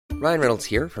Ryan Reynolds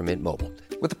here from Mint Mobile.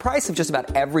 With the price of just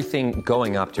about everything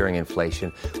going up during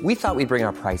inflation, we thought we'd bring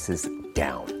our prices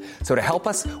down. So to help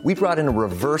us, we brought in a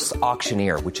reverse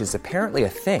auctioneer, which is apparently a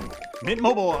thing. Mint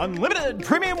Mobile Unlimited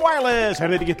Premium Wireless. How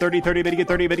to get 30, 30, bit to get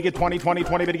 30, bit to get 20, 20,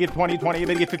 20, bit to get 20, 20,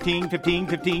 bit to get 15, 15,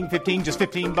 15, 15, just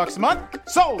 $15 a month?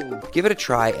 Sold! Give it a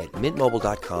try at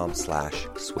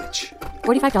mintmobile.com/switch.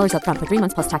 $45 up front for 3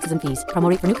 months plus taxes and fees. Promo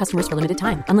rate for new customers for limited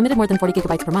time. Unlimited more than 40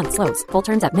 gigabytes per month. Slows full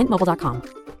terms at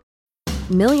mintmobile.com.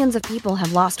 Millions of people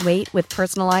have lost weight with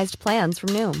personalized plans from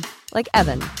Noom. Like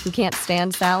Evan, who can't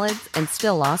stand salads and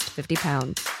still lost 50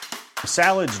 pounds.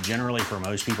 Salads generally for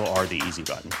most people are the easy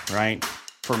button, right?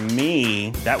 For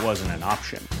me, that wasn't an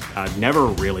option. I never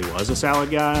really was a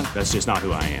salad guy. That's just not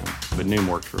who I am. But Noom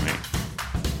worked for me.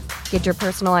 Get your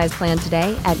personalized plan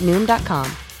today at Noom.com.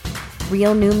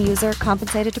 Real Noom user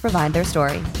compensated to provide their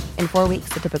story. In 4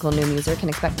 weeks, the typical Noom user can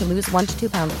expect to lose 1 to 2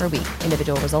 pounds per week.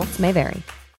 Individual results may vary.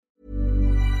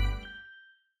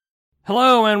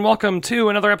 Hello and welcome to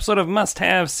another episode of Must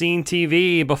Have Seen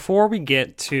TV. Before we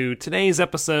get to today's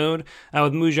episode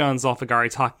with Mujan Zulfagari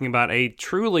talking about a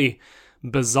truly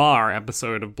bizarre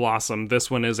episode of Blossom, this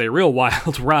one is a real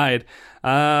wild ride.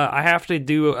 I have to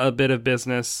do a bit of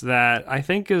business that I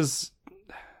think is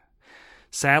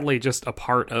sadly just a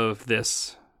part of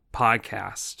this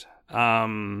podcast.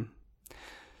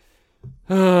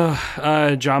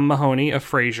 John Mahoney of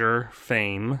Frasier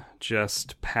fame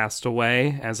just passed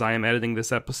away as I am editing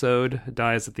this episode.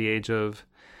 Dies at the age of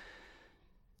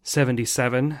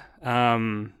 77.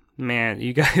 Man,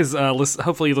 you guys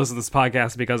hopefully you listen to this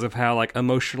podcast because of how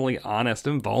emotionally honest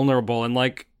and vulnerable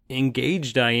and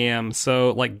engaged I am.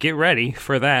 So get ready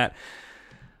for that.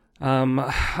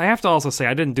 I have to also say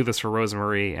I didn't do this for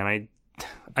Rosemarie, and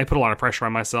I put a lot of pressure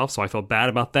on myself, so I feel bad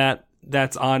about that.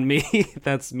 That's on me.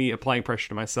 That's me applying pressure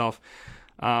to myself.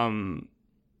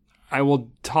 I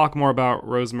will talk more about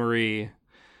Rosemarie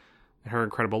and her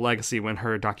incredible legacy when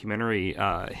her documentary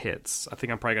hits. I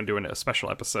think I'm probably going to do a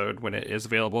special episode when it is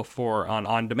available on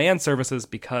on-demand services,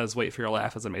 because Wait for Your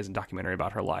Laugh is an amazing documentary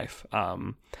about her life.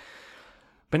 But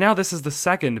now this is the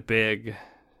second big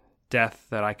death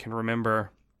that I can remember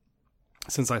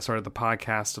since I started the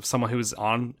podcast of someone who's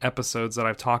on episodes that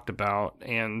I've talked about.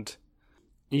 And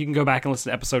you can go back and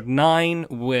listen to episode 9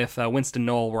 with Winston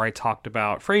Knoll, where I talked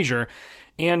about Frasier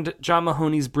and John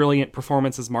Mahoney's brilliant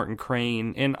performance as Martin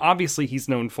Crane. And obviously he's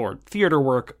known for theater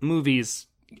work, movies,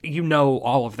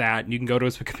 all of that. You can go to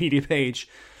his Wikipedia page.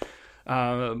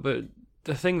 But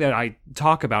the thing that I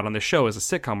talk about on the show is a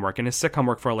sitcom work, and his sitcom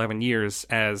work for 11 years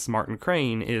as Martin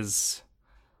Crane is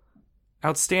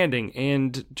outstanding.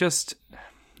 And just,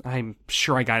 I'm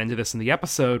sure I got into this in the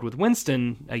episode with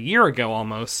Winston a year ago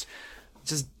almost,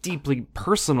 just deeply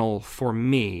personal for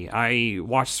me. I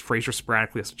watched Frasier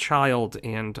sporadically as a child,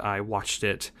 and I watched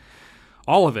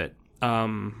all of it,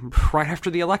 right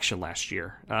after the election last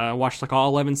year. I watched all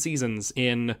 11 seasons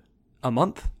in a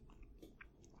month.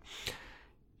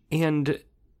 And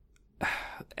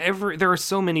there are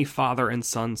so many father and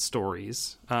son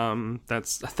stories.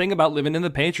 That's a thing about living in the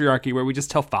patriarchy, where we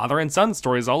just tell father and son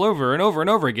stories all over and over and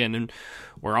over again. And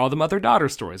where are all the mother-daughter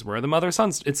stories? Where are the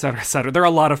mother-sons, etc., etc.? There are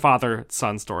a lot of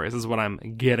father-son stories, is what I'm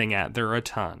getting at. There are a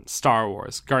ton. Star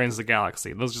Wars, Guardians of the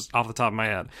Galaxy, those just off the top of my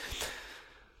head.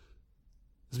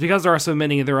 It's because there are so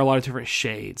many, there are a lot of different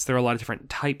shades. There are a lot of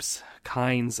different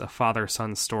kinds of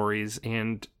father-son stories,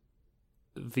 and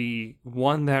the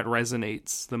one that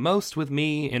resonates the most with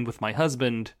me and with my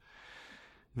husband,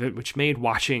 which made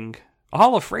watching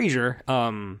all of Frasier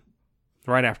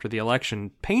right after the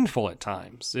election painful at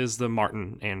times, is the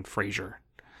Martin and Frasier,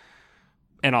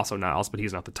 and also Niles, but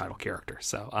he's not the title character.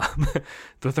 So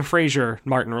the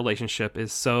Frasier-Martin relationship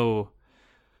is so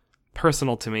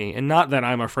personal to me, and not that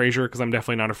I'm a Frasier, because I'm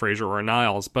definitely not a Frasier or a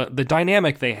Niles, but the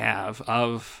dynamic they have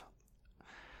of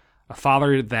a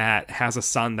father that has a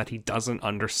son that he doesn't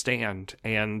understand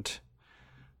and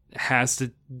has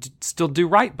to still do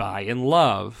right by and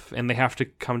love, and they have to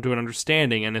come to an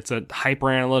understanding, and it's a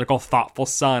hyper-analytical, thoughtful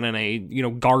son, and a,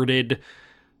 guarded,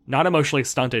 not emotionally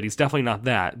stunted, he's definitely not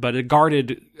that, but a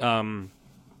guarded,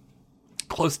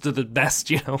 close to the best,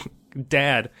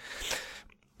 dad.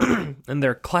 And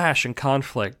their clash and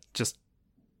conflict just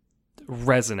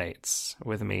resonates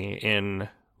with me in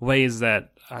ways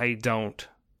that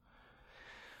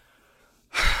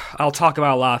I'll talk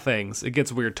about a lot of things. It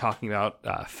gets weird talking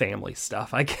about family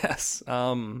stuff, I guess.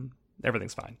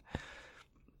 Everything's fine.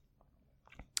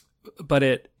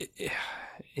 But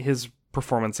his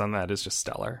performance on that is just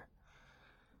stellar.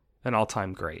 An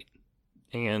all-time great.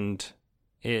 And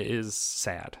it is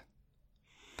sad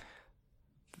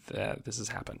that this has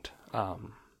happened.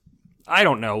 I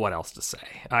don't know what else to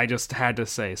say. I just had to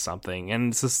say something.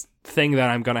 And it's this thing that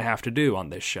I'm going to have to do on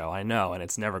this show, I know, and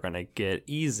it's never going to get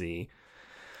easy.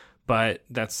 But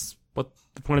that's what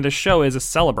the point of this show is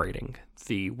celebrating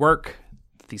the work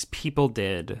that these people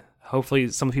did. Hopefully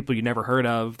some of the people you never heard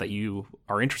of that you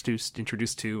are introduced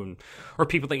to, or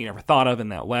people that you never thought of in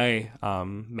that way.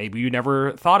 Maybe you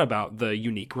never thought about the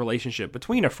unique relationship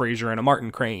between a Frasier and a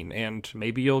Martin Crane, and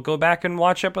maybe you'll go back and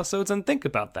watch episodes and think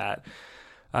about that.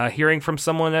 Hearing from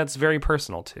someone that's very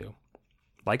personal to,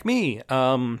 like me.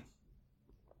 But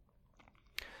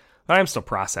I'm still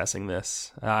processing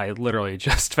this. I literally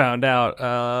just found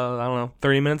out,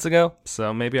 30 minutes ago,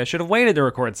 so maybe I should have waited to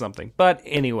record something. But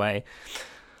anyway,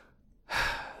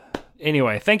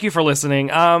 thank you for listening.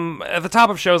 At the top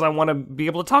of shows, I want to be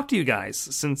able to talk to you guys,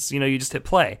 since, you just hit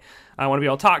play. I want to be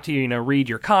able to talk to you, read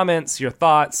your comments, your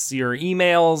thoughts, your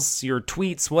emails, your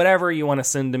tweets, whatever you want to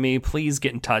send to me. Please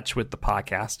get in touch with the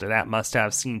podcast at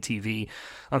musthavesceentv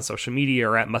on social media,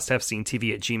 or at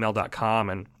musthavesceentv@gmail.com,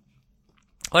 and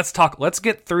let's talk. Let's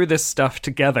get through this stuff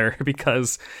together,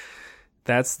 because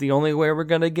that's the only way we're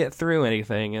going to get through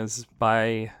anything, is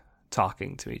by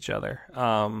talking to each other.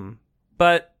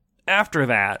 But after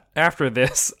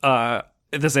this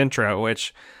intro,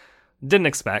 which didn't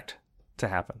expect to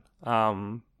happen,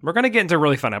 we're going to get into a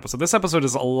really fun episode. This episode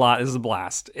is is a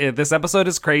blast. This episode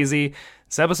is crazy.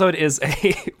 This episode is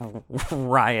a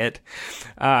riot.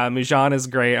 Mujan is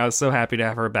great. I was so happy to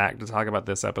have her back to talk about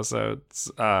this episode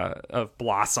of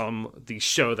Blossom, the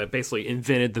show that basically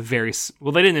invented they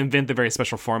didn't invent the very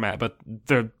special format, but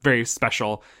it's a very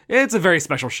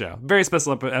special show. Very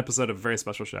special episode of a very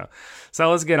special show.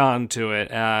 So let's get on to it.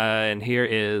 And here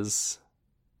is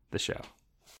the show.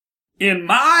 In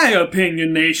my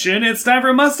opinion, nation, it's time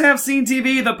for Must Have Seen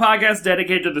TV, the podcast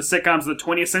dedicated to the sitcoms of the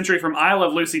 20th century from I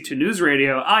Love Lucy to News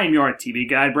Radio. I am your TV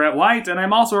guide, Brett White, and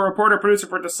I'm also a reporter-producer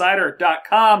for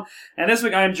Decider.com. And this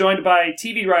week I am joined by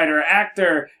TV writer,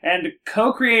 actor, and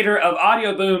co-creator of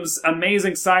Audio Boom's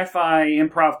amazing sci-fi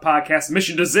improv podcast,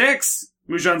 Mission to Zix,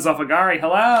 Mujan Zalfagari.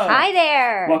 Hello. Hi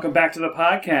there. Welcome back to the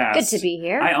podcast. Good to be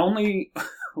here.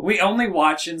 We only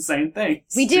watch insane things.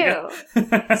 We do.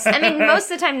 I mean, most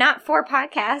of the time not for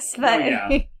podcasts, but... Oh,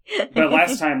 yeah. But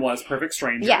last time was Perfect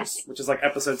Strangers, yes, which is like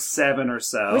episode 7 or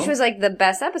so. Which was like the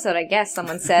best episode, I guess,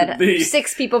 someone said.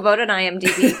 6 people voted on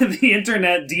IMDb. The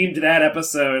internet deemed that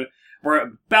episode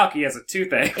where Balky has a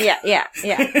toothache. Yeah.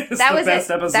 That was it.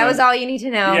 Episode. That was all you need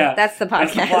to know. Yeah, that's the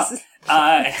podcast.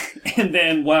 And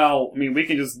then, we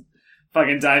can just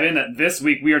fucking dive in. This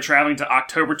week we are traveling to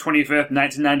October 25th,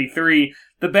 1993.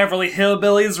 The Beverly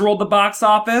Hillbillies ruled the box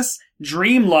office.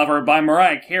 Dream Lover by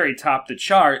Mariah Carey topped the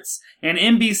charts. And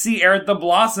NBC aired the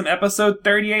Blossom episode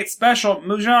 38 special.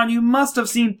 Mujan, you must have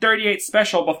seen 38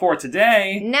 special before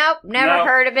today. Nope, never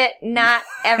heard of it. Not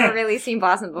ever really seen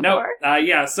Blossom before.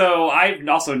 Nope. So I've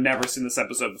also never seen this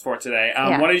episode before today.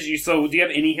 So do you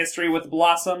have any history with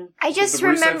Blossom? I just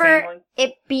remember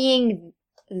it being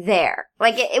there.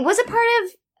 Like, it was a part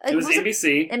of... It was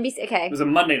NBC. NBC, okay. It was a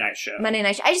Monday night show.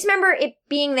 I just remember it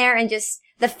being there and just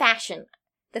the fashion.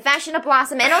 The fashion of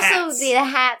Blossom. And also the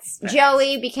hats.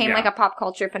 Joey became like a pop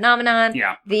culture phenomenon.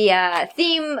 Yeah. The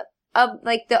theme of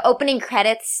like the opening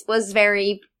credits was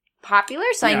very popular,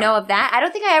 so I know of that. I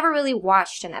don't think I ever really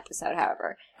watched an episode,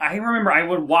 however. I remember I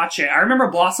would watch it. I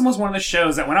remember Blossom was one of the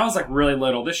shows that when I was like really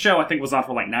little, this show I think was on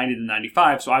from like 90 to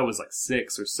 95, so I was like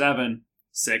 6 or 7.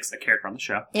 6, a character on the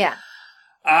show. Yeah.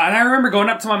 And I remember going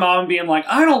up to my mom and being like,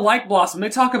 I don't like Blossom. They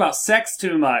talk about sex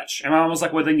too much. And my mom was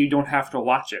like, well, then you don't have to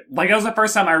watch it. Like, that was the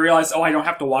first time I realized, I don't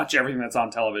have to watch everything that's on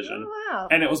television. Oh, wow.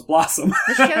 And it was Blossom.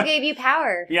 The show gave you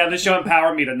power. Yeah, the show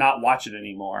empowered me to not watch it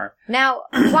anymore. Now,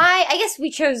 why? I guess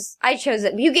I chose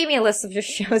it. You gave me a list of just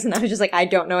shows, and I was just like, I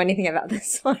don't know anything about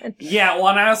this one. Yeah, well,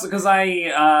 and I also, because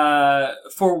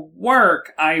for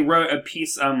work, I wrote a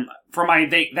piece, for my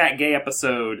That Gay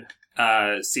episode,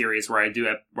 series where I do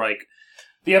it, like,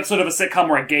 the episode of a sitcom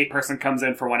where a gay person comes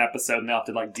in for one episode and they'll have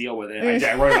to, like, deal with it.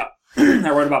 I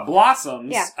wrote about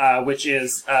Blossoms, which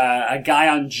is a guy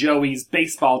on Joey's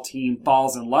baseball team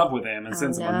falls in love with him and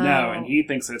sends him a note, and he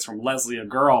thinks it's from Leslie, a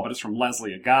girl, but it's from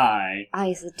Leslie, a guy. Oh, he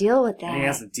has to deal with that. And he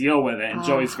has to deal with it, and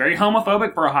Joey's very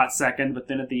homophobic for a hot second, but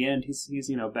then at the end, he's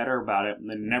better about it, and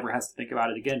then never has to think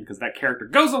about it again, because that character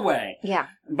goes away. Yeah.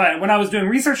 But when I was doing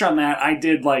research on that, I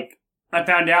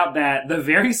found out that the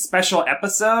very special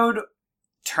episode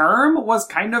term was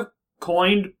kind of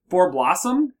coined for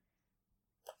Blossom.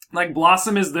 Like,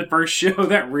 Blossom is the first show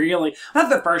that really... Not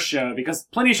the first show, because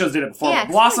plenty of shows did it before, but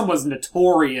Blossom was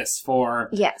notorious for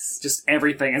just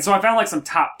everything. And so I found, like, some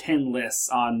top 10 lists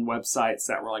on websites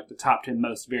that were, like, the top 10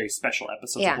 most very special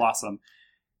episodes of Blossom.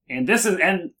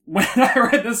 And when I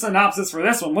read the synopsis for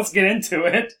this one, let's get into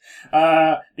it.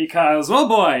 Because, oh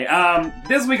boy,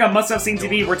 this week on Must Have Seen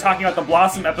TV, we're talking about the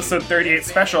Blossom episode 38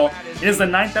 special. It is the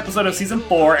 9th episode of season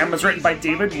 4 and was written by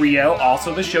David Rio,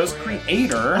 also the show's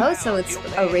creator. Oh, so it's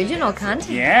original content.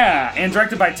 Yeah, and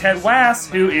directed by Ted Wass,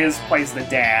 who plays the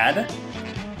dad.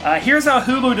 Here's how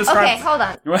Hulu describes... Okay, hold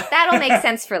on. That'll make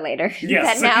sense for later.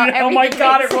 Yes. That now Oh my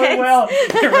god, it makes really sense. will.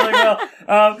 It really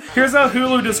will. Here's how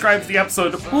Hulu describes the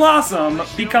episode. Blossom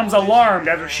becomes alarmed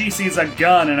after she sees a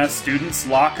gun in a student's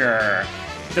locker.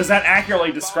 Does that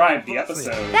accurately describe the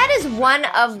episode? That is one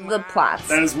of the plots.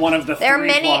 That is one of the There are three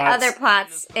many plots. other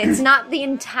plots. It's not the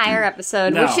entire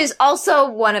episode, No. which is also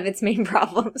one of its main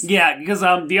problems. Yeah, because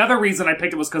the other reason I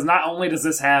picked it was because not only does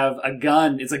this have a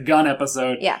gun, it's a gun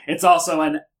episode, Yeah. it's also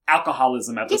an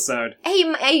alcoholism episode. Hey,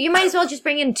 you might as well just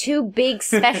bring in two big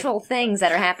special things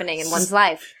that are happening in one's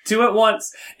life. Two at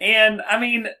once. And, I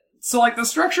mean, so, like, the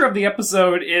structure of the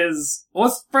episode is...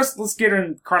 let's get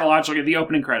in chronologically the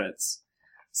opening credits.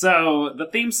 So, the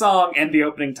theme song and the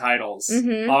opening titles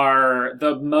are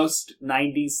the most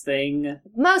 90s thing.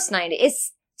 Most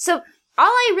 90s. So, all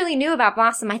I really knew about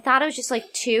Blossom, I thought it was just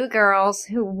like two girls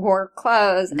who wore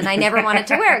clothes, and I never wanted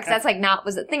to wear it, because that's like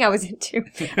was the thing I was into.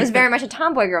 I was very much a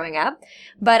tomboy growing up.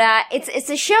 But, it's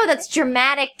a show that's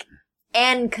dramatic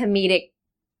and comedic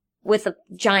with a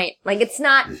giant, like, it's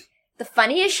not the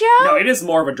funniest show. No, it is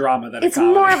more of a drama than It's a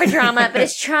comedy. more of a drama, but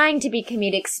it's trying to be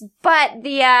comedic. But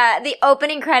the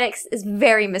opening credits is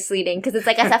very misleading because it's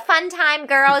like it's a fun time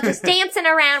girl just dancing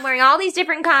around wearing all these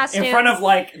different costumes In front of,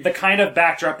 like, the kind of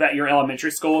backdrop that your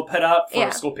elementary school would put up for Yeah.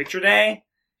 school picture day.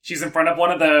 She's in front of one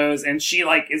of those, and she,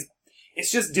 like,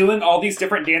 it's just doing all these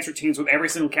different dance routines with every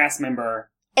single cast member.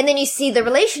 And then you see the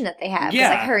relation that they have. Yeah.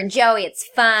 It's like her and Joey, it's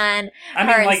fun. I Her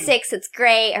mean, and like, Six, it's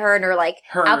great. Her and her, like,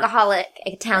 her- alcoholic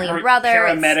Italian Her brother.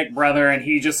 paramedic brother, and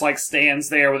he just, like, stands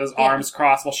there with his arms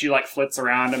crossed while she, like, flits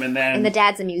around him, and then... And the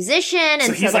dad's a musician, and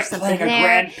so, he's, there's like, something playing a there.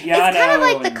 grand piano It's kind of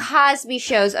like the and- Cosby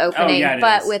Show's opening, yeah, it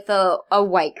but is. with a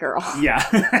white girl.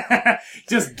 Yeah.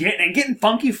 Just getting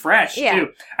funky fresh, Yeah. too.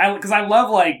 Because I love,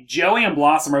 like, Joey and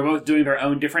Blossom are both doing their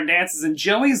own different dances, and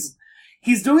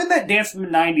he's doing that dance from the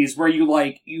 90s where you,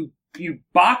 like, you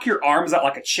bok your arms out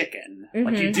like a chicken.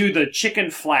 Like, you do the chicken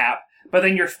flap, but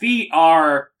then your feet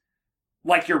are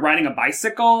like you're riding a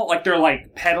bicycle. Like, they're,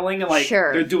 like, pedaling and, like,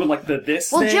 Sure. they're doing, like,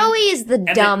 this Well, thing. Joey is the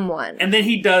dumb one. And then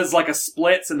he does, like, a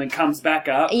splits and then comes back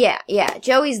up. Yeah.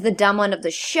 Joey's the dumb one of the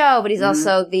show, but he's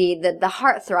also the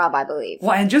heartthrob, I believe.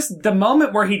 Well, and just the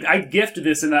moment where I gifted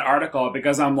this in that article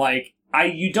because I'm like,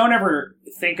 you don't ever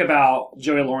think about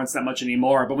Joey Lawrence that much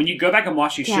anymore, but when you go back and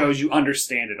watch these shows, you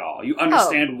understand it all. You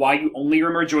understand why you only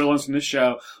remember Joey Lawrence from this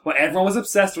show, why everyone was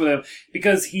obsessed with him,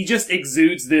 because he just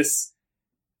exudes this,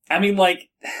 I mean, like,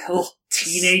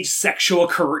 teenage sexual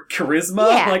charisma.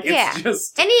 Yeah, like, it's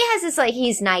just... And he has this, like,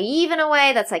 he's naive in a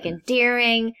way that's, like,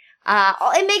 endearing.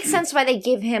 It makes sense why they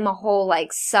give him a whole,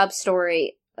 like,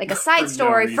 sub-story, like a side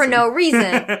story for no reason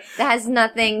that has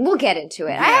nothing. We'll get into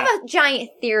it. I have a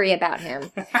giant theory about him,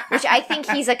 which I think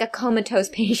he's like a comatose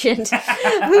patient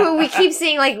who we keep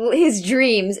seeing like his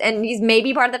dreams, and he's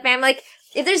maybe part of the family. Like,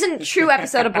 if there's a true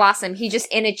episode of Blossom, he's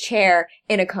just in a chair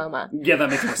in a coma. Yeah, that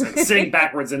makes more sense. Sitting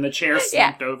backwards in the chair,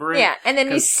 slumped over it. Yeah, and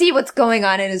then you see what's going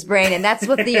on in his brain, and that's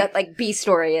what the like B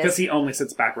story is. Because he only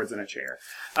sits backwards in a chair.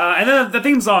 And then the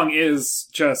theme song is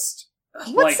just...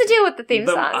 What's the deal with the theme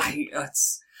song?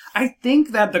 I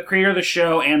think that the creator of the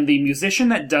show and the musician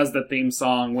that does the theme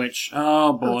song, which,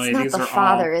 oh boy, it's not these the are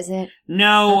father, all... is it?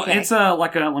 No, Okay. it's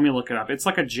let me look it up. It's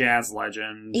like a jazz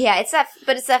legend. Yeah, it's that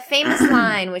famous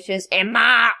line, which is, "In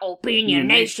my opinion,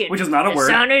 nation, Which is not a the word.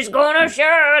 sun is gonna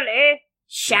surely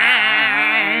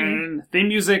shine." Theme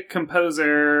music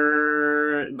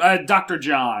composer, Dr.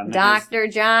 John. Dr.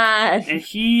 John. And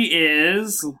he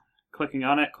is... Clicking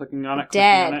on it.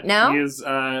 Dead. No? He is,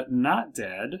 not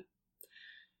dead.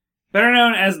 Better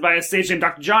known as by his stage name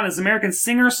Dr. John, is an American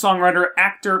singer, songwriter,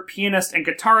 actor, pianist, and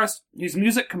guitarist whose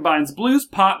music combines blues,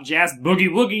 pop, jazz,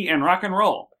 boogie-woogie, and rock and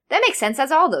roll. That makes sense.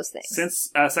 That's all those things.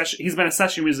 He's been a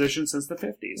session musician since the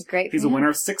 50s. Great for He's a him. winner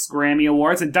of 6 Grammy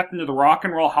Awards, inducted into the Rock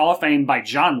and Roll Hall of Fame by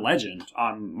John Legend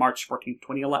on March 14,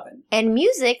 2011. And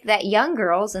music that young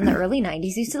girls in the early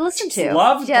 90s used to listen to.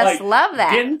 Love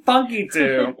that. Getting funky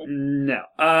too. No.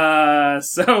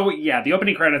 So yeah, the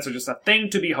opening credits are just a thing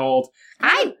to behold.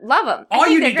 I love them. All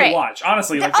you need to watch,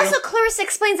 honestly. Like, also, Clarissa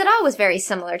Explains It All was very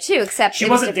similar, too, except she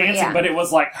it was wasn't different, dancing, yeah. but it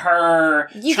was like her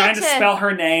You trying get to to- spell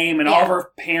her name, and all of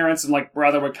her parents and like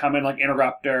brother would come and like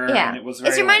interrupt her. Yeah. And it was very,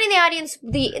 It's reminding the audience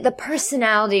the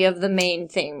personality of the main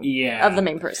thing. Yeah. Of the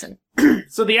main person.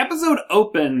 So the episode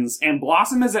opens, and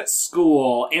Blossom is at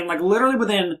school, and like literally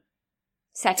within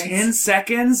 10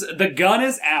 seconds, the gun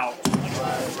is out.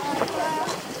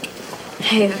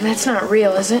 Hey, that's not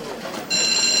real, is it?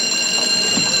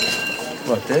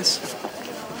 What, this?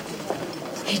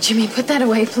 Hey, Jimmy, put that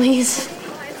away, please.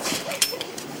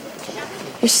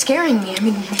 You're scaring me. I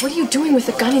mean, what are you doing with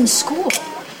a gun in school?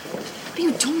 What are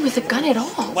you doing with a gun at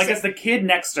all? Like, it's the kid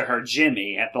next to her,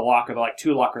 Jimmy, at the locker, they're like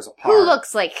 2 lockers apart. Who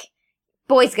looks like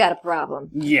boy's got a problem.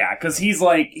 Yeah, because he's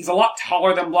a lot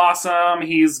taller than Blossom.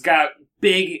 He's got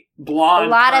big blonde, a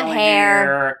lot of curly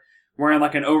hair, wearing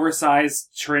like an oversized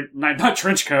not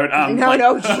trench coat. a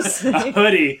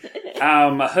hoodie,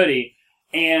 a hoodie,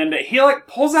 and he like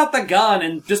pulls out the gun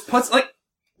and just puts like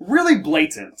really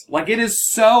blatant. Like it is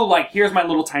so like, here's my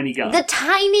little tiny gun. The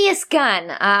tiniest gun,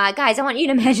 guys. I want you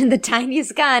to imagine the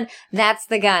tiniest gun. That's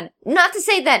the gun. Not to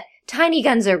say that tiny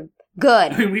guns are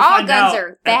good. I mean, all guns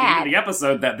are bad. At the end of the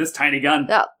episode, that this tiny gun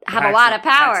have a lot of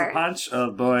power. Packs a punch.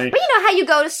 Oh boy! But you know how you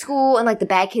go to school and like the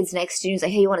bad kid's next to you, he's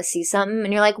like, "Hey, you want to see something?"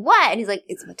 And you're like, "What?" And he's like,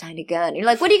 "It's my tiny gun." And you're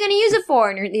like, "What are you going to use it for?"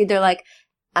 And they're like,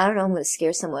 "I don't know. I'm going to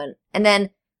scare someone." And then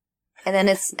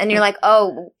you're like,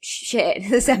 "Oh shit!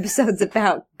 This episode's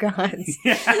about guns."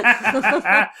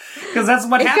 Because that's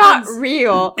what it happens. Got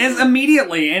real. Is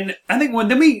immediately, and I think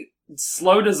then we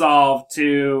slow dissolve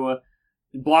to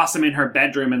Blossom in her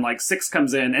bedroom, and like 6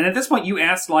 comes in, and at this point you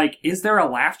asked like, is there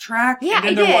a laugh track? Yeah, and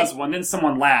then there was one. Then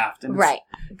someone laughed, and right?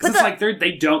 Because it's like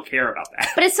they don't care about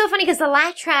that. But it's so funny because the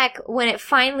laugh track, when it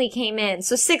finally came in,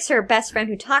 so 6, her best friend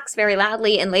who talks very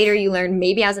loudly, and later you learn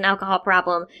maybe has an alcohol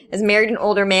problem, is married an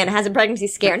older man, has a pregnancy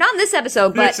scare. Not in this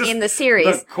episode, but in the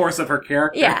series. The course of her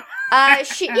character. Yeah.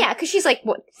 Because she's like,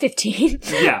 15?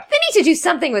 Yeah. They need to do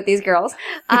something with these girls.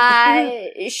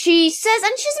 She says,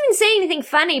 and she doesn't even say anything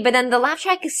funny, but then the laugh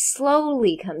track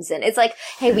slowly comes in. It's like,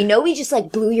 hey, we know we just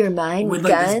like blew your mind with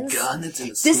guns. This gun that's in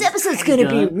this episode's gonna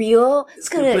be real.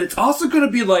 But it's also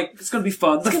gonna be like, it's gonna be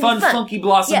fun. The fun, funky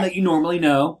Blossom that you normally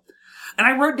know. And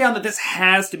I wrote down that this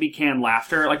has to be canned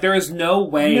laughter. Like, there is no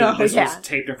way this was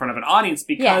taped in front of an audience,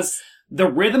 because the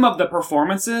rhythm of the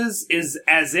performances is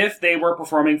as if they were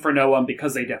performing for no one,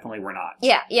 because they definitely were not.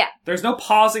 Yeah, yeah. There's no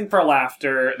pausing for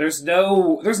laughter. There's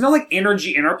no like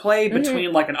energy interplay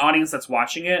between like an audience that's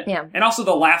watching it. Yeah. And also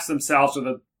the laughs themselves are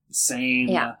the same.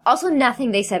 Yeah. Also,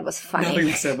 nothing they said was funny. Nothing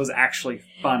they said was actually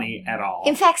funny at all.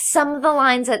 In fact, some of the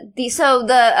lines that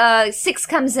so 6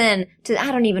 comes in to,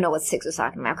 I don't even know what 6 was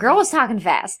talking about. Girl was talking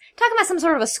fast. Talking about some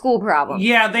sort of a school problem.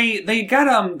 Yeah, they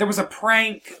got, there was a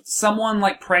prank. Someone,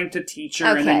 like, pranked a teacher,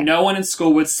 and then no one in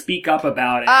school would speak up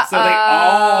about it. So they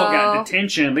all got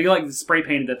detention. They, like, spray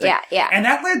painted the thing. Yeah, yeah. And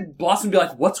that led Blossom to be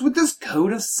like, what's with this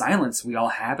code of silence we all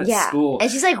have at school? And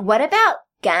she's like, what about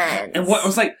guns? And what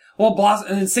was like, well, Blossom,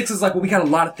 and then 6 is like, well, we got a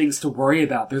lot of things to worry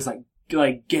about. There's,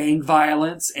 like gang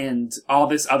violence and all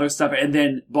this other stuff. And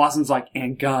then Blossom's like,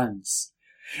 and guns.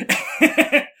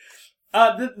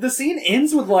 The scene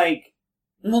ends with like,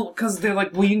 well, because they're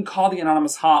like, well, you can call the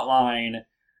anonymous hotline.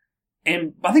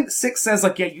 And I think 6 says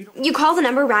like, yeah, you call the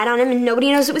number, write on him, and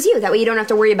nobody knows it was you. That way you don't have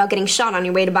to worry about getting shot on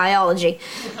your way to biology.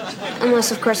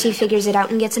 Unless, of course, he figures it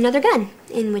out and gets another gun.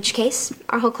 In which case,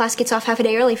 our whole class gets off half a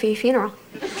day early for your funeral.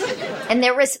 And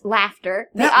there was laughter.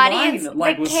 The that audience line,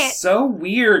 like, was so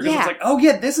weird. Because it's like, oh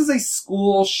yeah, this is a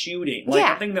school shooting.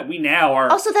 Like, a thing that we now are...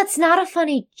 Also, that's not a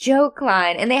funny joke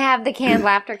line. And they have the canned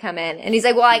laughter come in. And he's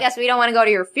like, well, I guess we don't want to go to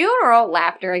your funeral.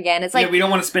 Laughter again. It's like... Yeah, we don't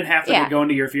want to spend half the day going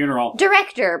to your funeral.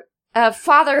 Director...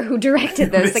 father who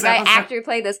directed this, the guy actor who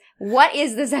played this. What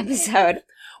is this episode?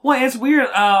 Well, it's weird.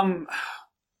 Oh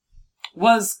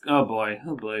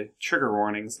boy, trigger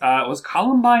warnings. Was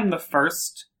Columbine the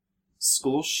first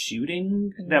school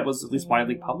shooting that was at least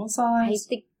widely publicized?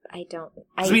 I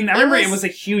remember it was a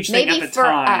huge thing at the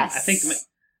time. Us. I think,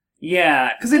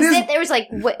 yeah, because it is. There was like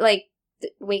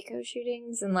Waco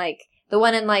shootings and like the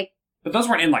one in like. But those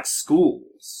weren't in, like,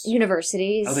 schools.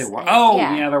 Universities. Oh, they were.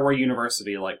 Yeah, there were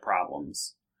university, like,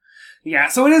 problems. Yeah,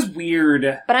 so it is weird.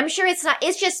 But I'm sure it's not.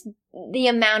 It's just the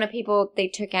amount of people they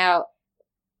took out,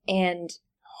 and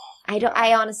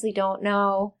I honestly don't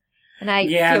know. And I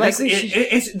feel like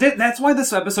that's why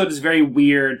this episode is very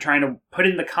weird, trying to put it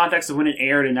in the context of when it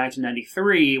aired in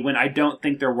 1993, when I don't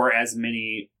think there were as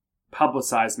many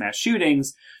publicized mass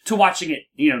shootings, to watching it,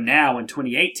 now in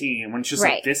 2018, when it's just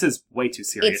like, this is way too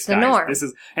serious, it's the guys. norm.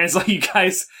 And it's like, you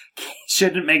guys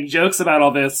shouldn't make jokes about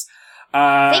all this.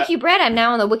 Thank you, Brett. I'm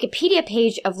now on the Wikipedia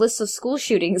page of lists of school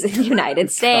shootings in the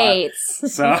United States.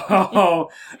 So,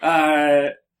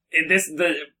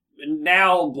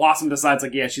 now Blossom decides,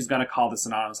 like, yeah, she's gonna call this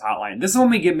anonymous hotline. This is when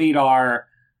we meet I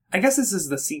guess this is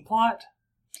the C plot.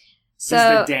 So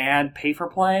does the dad pay for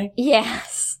play?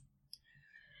 Yes.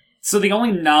 So the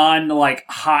only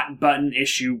hot button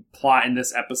issue plot in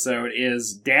this episode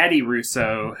is Daddy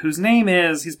Russo, whose name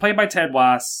he's played by Ted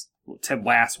Wass,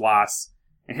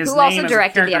 and his who name also as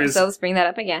directed the character episode. is Let's bring that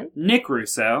up again. Nick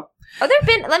Russo. Oh, there've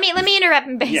been. Let me interrupt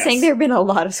by Yes. saying there have been a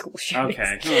lot of school shootings.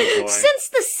 Okay. Oh, boy. Since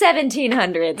the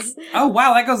 1700s. Oh,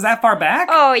 wow, that goes that far back?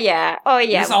 Oh yeah. Is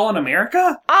this all in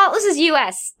America? Oh, this is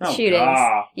U.S. Oh, shootings.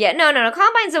 God. Yeah, no.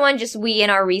 Columbine's the one just we in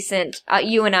our recent,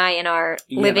 you and I in our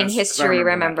living that's- 'cause I history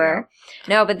remember remember.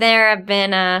 No, but there have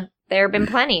been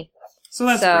plenty. So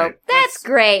that's great. That's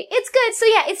great. It's good. So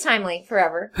yeah, it's timely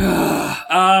forever.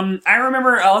 I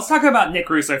remember, let's talk about Nick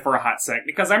Russo for a hot sec,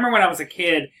 because I remember when I was a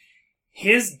kid,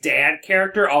 his dad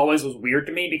character always was weird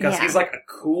to me, because he's like a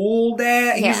cool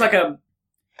dad. Yeah. He's like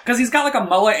because he's got like a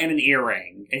mullet and an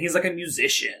earring, and he's like a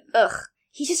musician. Ugh.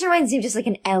 He just reminds me of just like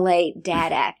an LA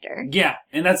dad actor. Yeah,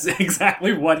 and that's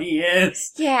exactly what he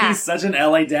is. Yeah. He's such an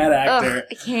LA dad actor. Ugh,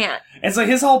 I can't. And so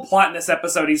his whole plot in this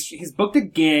episode, he's booked a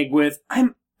gig with,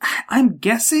 I'm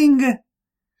guessing,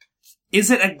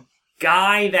 is it a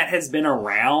guy that has been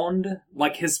around,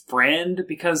 like his friend?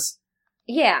 Because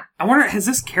Yeah. I wonder, has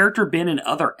this character been in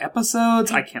other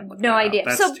episodes? I can't look No that up. idea.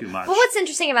 That's too much. But what's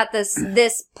interesting about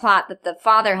this plot that the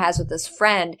father has with this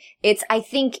friend, it's, I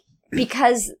think,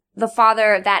 because the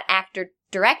father, that actor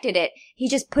directed it, he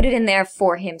just put it in there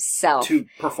for himself. To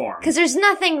perform. Because there's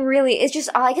nothing really, it's just,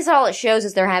 I guess all it shows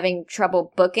is they're having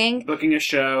trouble booking, Booking a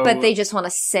show. but they just want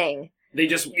to sing. They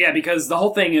just, because the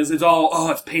whole thing is, it's all,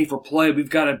 it's pay for play. We've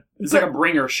got it's like a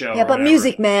bringer show. Yeah, or but whatever.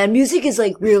 music, man. Music is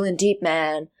like real and deep,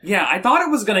 man. Yeah, I thought it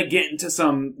was going to get into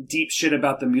some deep shit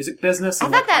about the music business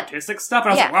and I thought that- artistic stuff.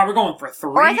 And I was yeah. like, wow, we're going for 3.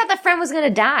 Or I thought the friend was gonna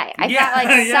die. I Yeah, thought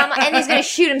like yeah. and he's gonna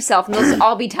shoot himself and those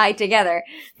all be tied together.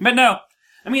 But no.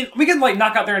 I mean, we could,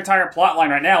 knock out their entire plot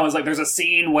line right now. Is there's a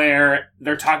scene where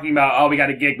they're talking about, we got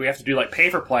a gig, we have to do,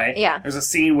 pay for play. Yeah. There's a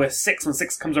scene with Six, when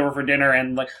Six comes over for dinner,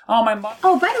 and, my mom...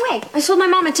 Oh, by the way, I sold my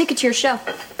mom a ticket to your show.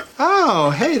 Oh,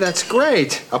 hey, that's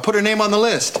great. I'll put her name on the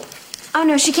list. Oh,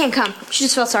 no, she can't come. She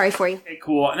just felt sorry for you. Okay,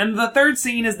 cool. And then the third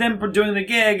scene is them doing the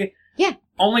gig. Yeah.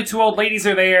 Only 2 old ladies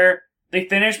are there. They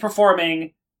finish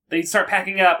performing. They start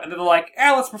packing up, and then they're like,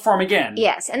 let's perform again.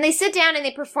 Yes, and they sit down and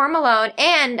they perform alone,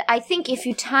 and I think if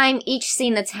you time each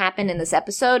scene that's happened in this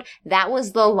episode, that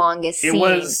was the longest scene. It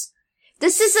was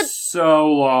so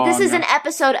long. This is an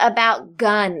episode about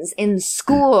guns in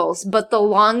schools, but the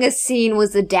longest scene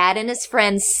was the dad and his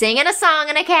friends singing a song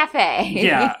in a cafe.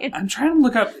 Yeah, I'm trying to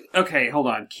look up... Okay, hold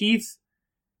on. Keith...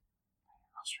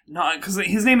 No, because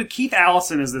his name is Keith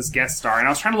Allison is this guest star, and I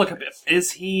was trying to look up...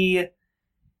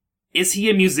 Is he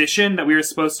a musician that we were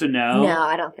supposed to know? No,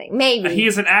 I don't think. Maybe. He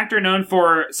is an actor known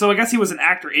for... So I guess he was an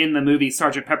actor in the movie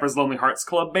Sgt. Pepper's Lonely Hearts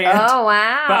Club Band. Oh,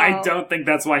 wow. But I don't think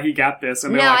that's why he got this.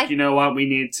 And they're No, like, you know what? We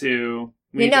need to...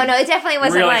 No, it definitely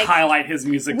wasn't really like... highlight his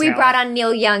music We talent. brought on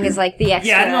Neil Young as the extra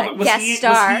Yeah, I don't know, but guest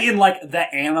star. Was he in The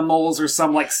Animals or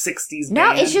some 60s No,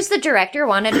 band? it's just the director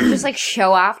wanted to just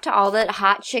show off to all the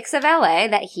hot chicks of LA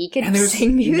that he could And there's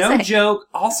sing music. no joke.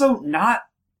 Also, not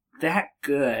that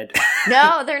good.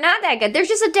 No, they're not that good. They're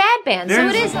just a dad band, so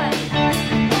it is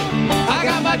I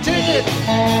got my ticket.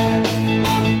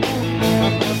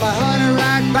 My honey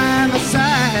right by my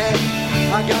side.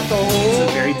 I got the whole...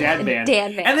 It's a very dad band.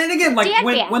 Dad band. And then again, Dad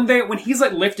band. when he's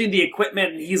lifting the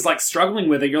equipment and he's struggling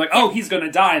with it, you're like, he's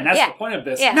gonna die, and that's Yeah. the point of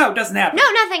this. Yeah. No, it doesn't happen. No,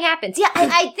 nothing happens. Yeah,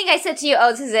 I think I said to you,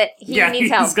 this is it. He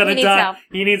needs help. He's gonna he needs die. help.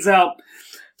 He needs help.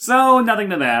 So nothing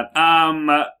to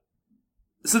that.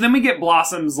 So then we get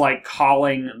Blossoms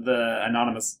calling the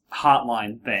anonymous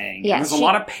hotline thing. Yeah, And there's a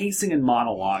lot of pacing and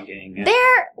monologuing.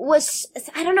 There was,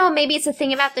 I don't know, maybe it's a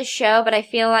thing about the show, but I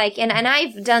feel like, and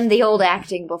I've done the old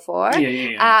acting before.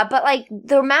 Yeah. But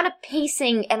the amount of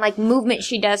pacing and movement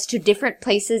she does to different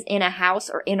places in a house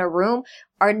or in a room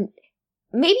are,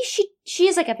 maybe she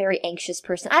is a very anxious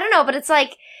person. I don't know, but it's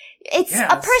it's,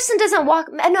 Yes. a person doesn't walk,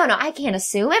 no, I can't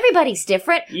assume. Everybody's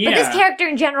different. But this Yeah. character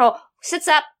in general sits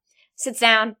up, sits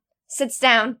down,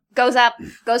 goes up,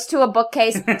 goes to a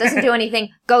bookcase, doesn't do anything,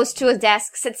 goes to a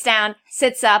desk, sits down,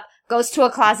 sits up, goes to a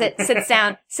closet, sits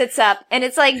down, sits up, and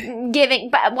it's giving,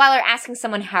 but while they're asking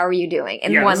someone, how are you doing,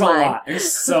 in one there's line. a lot.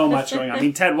 There's so much going on. I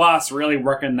mean, Ted Wass really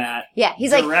working that. Yeah,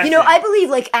 he's directing. I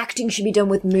believe acting should be done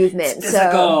with movement. It's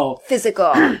physical. So,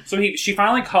 physical. So she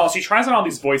finally calls, she tries on all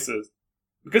these voices.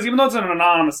 Because even though it's an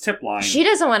anonymous tip line. She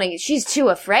doesn't want to, she's too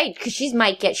afraid, because she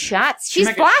might get shots. She's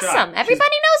might get shot. Blossom.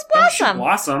 Everybody knows Blossom.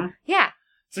 Blossom. Yeah.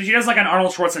 So she does an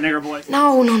Arnold Schwarzenegger voice.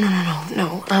 No.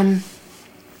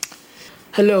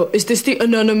 Hello, is this the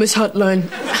anonymous hotline?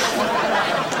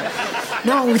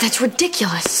 No, that's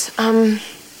ridiculous.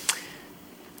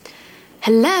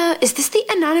 Hello, is this the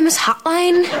anonymous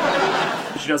hotline?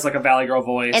 She does like a Valley Girl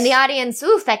voice. And the audience,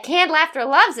 oof, that canned laughter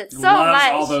loves it so loves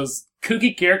much. all those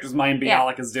kooky characters Mayim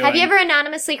Bialik is doing. Have you ever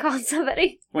anonymously called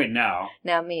somebody? Wait, no.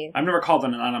 No, me. I've never called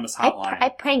an anonymous hotline. I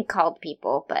prank called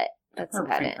people, but that's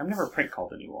about it. I've never prank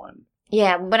called anyone.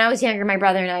 Yeah, when I was younger, my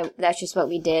brother and I, that's just what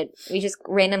we did. We just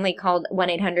randomly called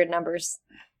 1-800 numbers.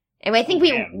 And I think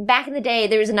back in the day,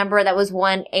 there was a number that was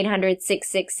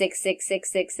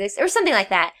 1-800-666-6666 or something like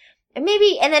that. And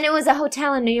then it was a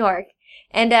hotel in New York.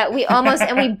 And we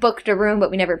booked a room,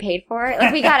 but we never paid for it.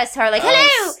 Like, we got us started, like,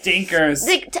 hello! Stinkers.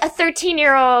 Like, a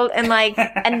 13-year-old and, like,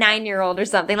 a 9-year-old or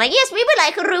something. Like, yes, we would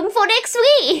like a room for next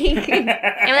week. And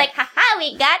we're like, haha,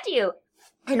 we got you.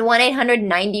 And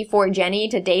 1-800-94-JENNY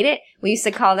to date it. We used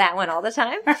to call that one all the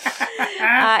time.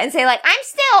 And say, like, I'm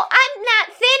not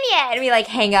thin yet. And we, like,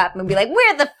 hang up and be like,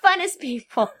 we're the funnest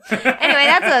people. Anyway,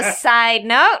 that's a side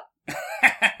note.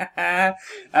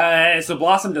 So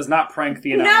Blossom does not prank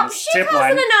the anonymous tip line. No, she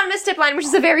calls an anonymous tip line, which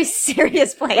is a very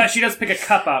serious place. But she does pick a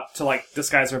cup up to, like,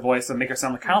 disguise her voice and make her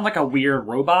sound like kind of like a weird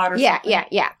robot or something.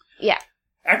 Yeah.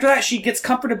 After that, she gets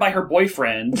comforted by her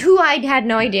boyfriend, who I had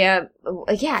no idea.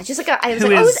 Yeah, just like I was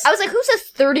like, who's a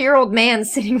 30-year-old man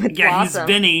sitting with Blossom? Yeah, he's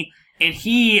Vinny. And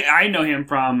I know him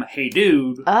from Hey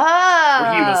Dude. Oh.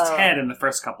 Where he was Ted in the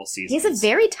first couple seasons. He has a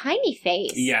very tiny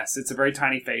face. Yes, it's a very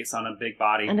tiny face on a big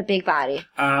body.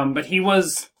 But he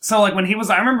was, so like when he was,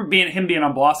 I remember him being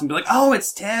on Blossom, be like, oh,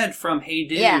 it's Ted from Hey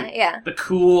Dude. Yeah. The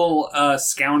cool,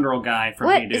 scoundrel guy from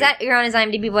Hey Dude. Is that, you're on his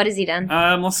IMDb, what has he done?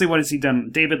 Let's see, what has he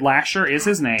done? David Lasher is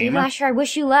his name. David Lasher, I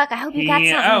wish you luck. I hope you got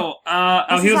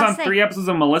something. He was on 3 episodes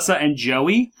of Melissa and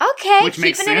Joey. Okay, which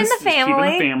makes sense. It in the family.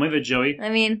 Keeping the family, the Joey. I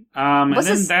mean, and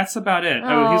then that's about it.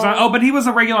 But he was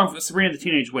a regular on Sabrina the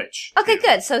Teenage Witch. Okay,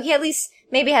 good. So he at least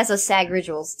maybe has those SAG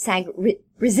residuals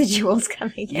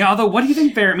coming in. Yeah, although what do you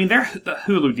think the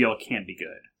Hulu deal can't be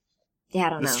good. Yeah, I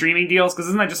don't know. The streaming deals, because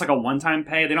isn't that just like a one-time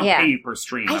pay? They don't pay you per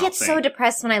stream. I get so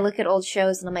depressed when I look at old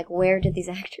shows and I'm like, where did these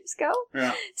actors go?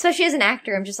 Yeah. Especially as an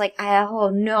actor, I'm just like,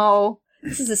 oh no.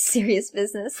 This is a serious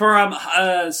business.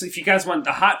 So if you guys want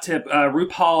the hot tip,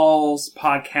 RuPaul's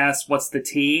podcast, What's the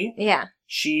Tea? Yeah.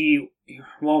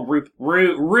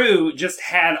 Rue just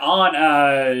had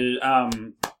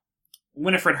on,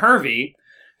 Winifred Hervey,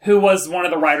 who was one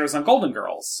of the writers on Golden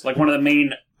Girls, like one of the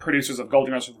main producers of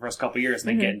Golden Girls for the first couple of years, and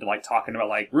they get into like talking about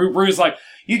like Rue's like,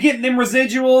 you getting them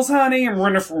residuals, honey? And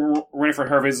Winifred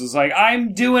Hervey's was like,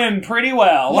 I'm doing pretty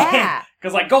well. Yeah.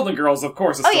 Because like Golden Girls, of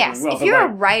course, is still doing well. If you're a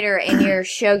writer and your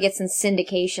show gets in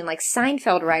syndication, like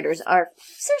Seinfeld writers are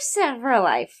set for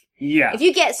life. Yeah.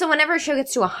 So whenever a show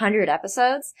gets to 100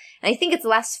 episodes, and I think it's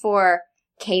less for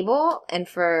cable and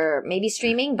for maybe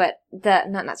streaming, but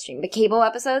not streaming, but cable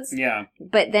episodes. Yeah.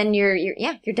 But then you're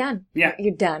done. Yeah.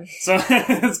 You're done. So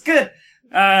it's good.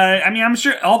 I mean, I'm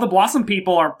sure all the Blossom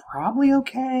people are probably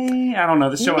okay. I don't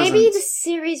know. The show maybe the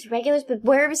series regulars, but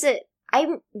where was it?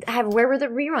 Where were the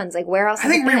reruns? Like, where else? I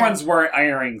think reruns were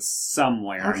airing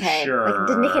somewhere, I'm sure. Like,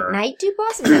 did Nick at Night do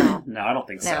Blossom? No. No, I don't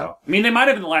think so. I mean, they might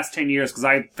have in the last 10 years, because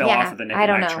I fell off of the Nick at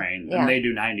Night train. Yeah. And they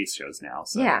do 90s shows now,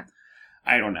 so. Yeah.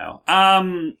 I don't know.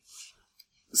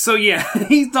 So yeah,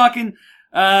 he's talking,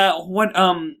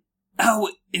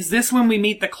 is this when we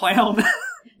meet the clown?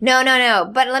 No.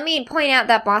 But let me point out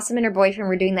that Blossom and her boyfriend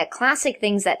were doing that classic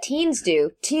things that teens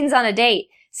do. Teens on a date.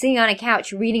 Sitting on a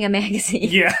couch, reading a magazine.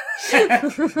 Yeah.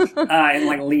 And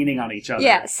like leaning on each other.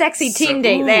 Yeah, sexy teen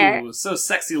date there. So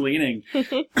sexy leaning.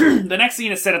 The next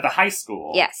scene is set at the high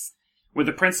school. Yes. Where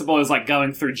the principal is like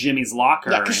going through Jimmy's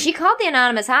locker. Yeah, because she called the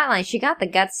anonymous hotline. She got the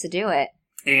guts to do it.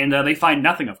 And they find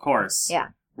nothing, of course.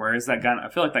 Yeah. Where is that gun? I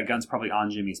feel like that gun's probably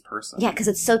on Jimmy's person. Yeah, because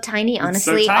it's so tiny,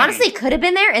 honestly. Honestly, it could have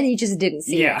been there, and he just didn't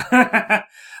see it. Yeah.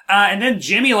 And then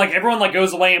Jimmy, like, everyone, like,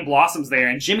 goes away and Blossom's there,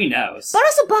 and Jimmy knows. But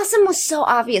also, Blossom was so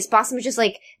obvious. Blossom was just,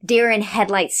 like, deer in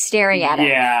headlights staring at him.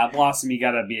 Yeah, Blossom, you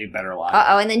gotta be a better liar.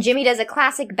 Uh-oh, and then Jimmy does a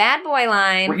classic bad boy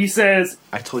line. Where he says,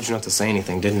 I told you not to say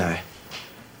anything, didn't I?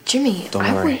 Jimmy,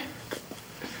 Don't worry.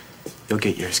 You'll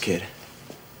get yours, kid.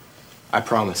 I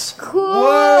promise. Cool!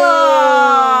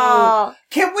 Whoa!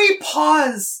 Can we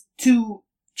pause to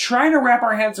try to wrap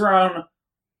our heads around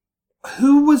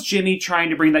who was Jimmy trying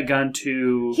to bring that gun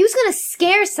to? He was gonna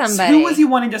scare somebody. Who was he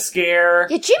wanting to scare?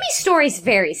 Yeah, Jimmy's story's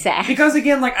very sad. Because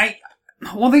again, like,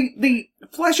 Well, they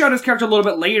flesh out his character a little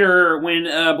bit later when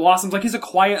Blossom's like, he's a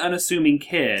quiet, unassuming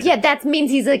kid. Yeah, that means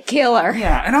he's a killer.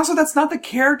 Yeah, and also that's not the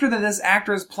character that this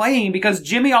actor is playing, because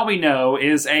Jimmy, all we know,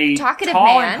 is a talkative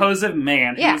tall, man. Imposing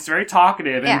man Yeah. who's very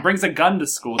talkative and brings a gun to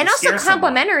school and to also scare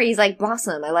someone. complimentary. He's like,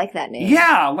 Blossom, I like that name.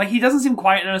 Yeah, like he doesn't seem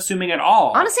quiet and unassuming at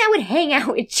all. Honestly, I would hang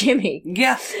out with Jimmy.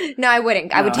 Yeah. No, I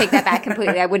wouldn't. I would take that back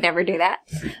completely. I would never do that.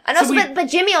 And also, but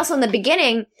Jimmy also in the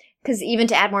beginning, because even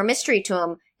to add more mystery to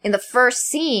him, in the first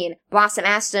scene, Blossom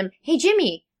asked him, "Hey,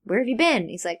 Jimmy, where have you been?"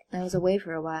 He's like, "I was away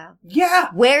for a while." Yeah.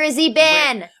 Where has he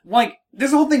been? Like,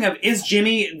 there's a whole thing of, is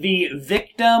Jimmy the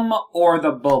victim or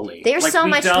the bully? There's like, so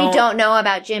much we don't know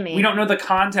about Jimmy. We don't know the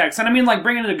context. And I mean, like,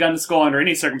 bringing a gun to school under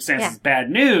any circumstances is bad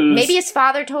news. Maybe his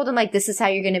father told him, like, this is how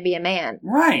you're going to be a man.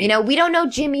 Right. You know, we don't know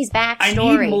Jimmy's backstory.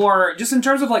 I need more, just in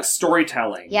terms of, like,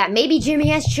 storytelling. Yeah, maybe Jimmy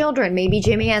has children. Maybe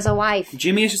Jimmy has a wife.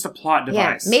 Jimmy is just a plot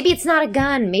device. Yeah, maybe it's not a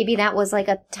gun. Maybe that was, like,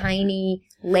 a tiny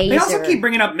laser. They also keep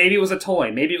bringing up, maybe it was a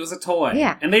toy. Maybe it was a toy.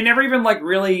 Yeah. And they never even, like,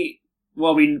 really...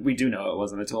 Well, we do know it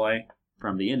wasn't a toy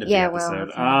from the end of the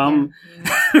episode.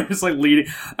 It's like leading.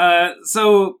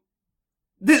 So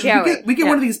we get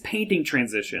one of these painting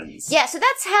transitions. Yeah, so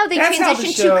that's how they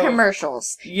transition to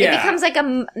commercials. Yeah. It becomes like a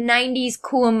 90s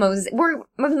cool mosaics.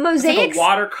 It's like a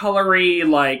watercolory,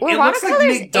 like, it looks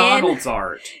like McDonald's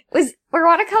art. Were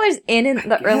watercolors in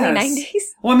the early 90s?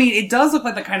 Well, I mean, it does look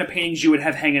like the kind of paintings you would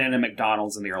have hanging in a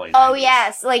McDonald's in the early 90s. Oh,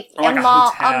 yes, like, or a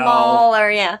mall, or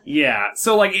yeah. Yeah,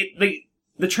 so like,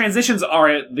 the transitions are,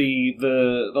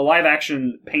 the live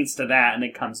action paints to that and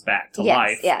it comes back to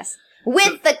life. Yes,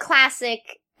 with the classic,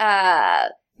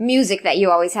 music that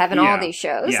you always have in all these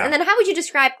shows. Yeah. And then how would you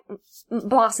describe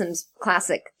Blossom's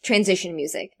classic transition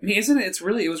music? I mean, it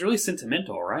was really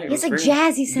sentimental, right? It's like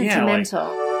jazzy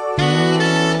sentimental.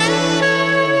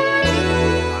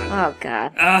 Oh,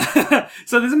 God.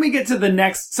 So then we get to the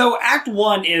next... So Act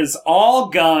 1 is all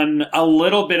gun, a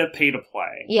little bit of pay to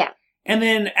play. Yeah. And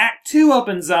then Act 2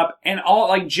 opens up, and all,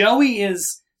 like, Joey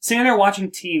is sitting there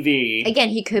watching TV. Again,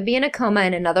 he could be in a coma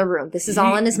in another room. This is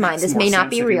all in his mind. This may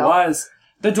not be real.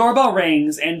 The doorbell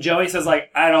rings, and Joey says, like,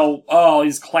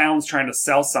 these clowns trying to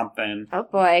sell something. Oh,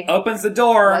 boy. Opens the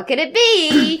door. What could it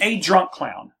be? A drunk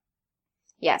clown.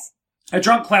 Yes. A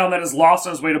drunk clown that is lost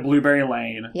on his way to Blueberry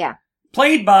Lane. Yeah.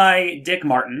 Played by Dick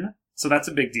Martin. So that's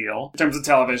a big deal in terms of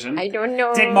television. I don't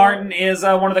know. Dick Martin is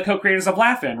one of the co-creators of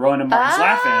Laugh-In, Rowan and Martin's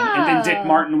Laugh-In. And then Dick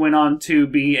Martin went on to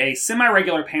be a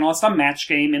semi-regular panelist on Match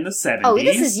Game in the 70s. Oh,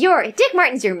 Dick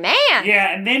Martin's your man!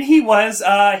 Yeah, and then he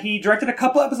directed a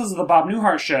couple episodes of the Bob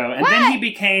Newhart Show. And then he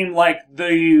became, like,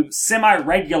 the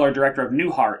semi-regular director of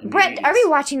Newhart. Brett, are we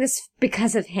watching this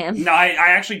because of him? No, I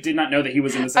actually did not know that he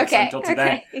was in this episode until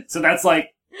today. Okay. So that's like,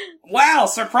 wow,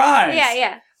 surprise!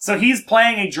 Yeah. So he's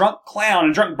playing a drunk clown,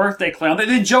 a drunk birthday clown. And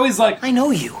then Joey's like, I know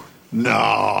you. No,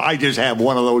 I just have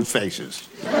one of those faces.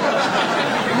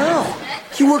 No,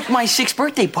 you worked my 6th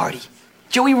birthday party.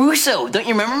 Joey Russo, don't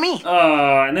you remember me?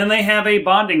 And then they have a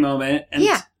bonding moment. And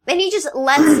and he just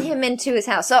lets him into his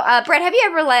house. So, Brett, have you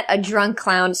ever let a drunk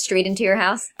clown straight into your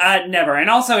house? Never.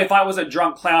 And also, if I was a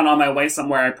drunk clown on my way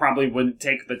somewhere, I probably wouldn't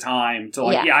take the time to,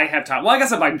 like, I have time. Well, I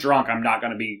guess if I'm drunk, I'm not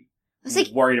going to be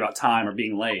worried about time or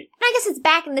being late. And I guess it's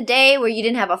back in the day where you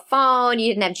didn't have a phone,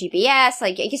 you didn't have GPS.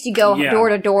 Like, I guess you go door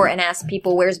to door and ask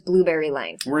people, where's Blueberry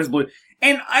Lane? Where's Blue?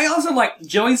 And I also like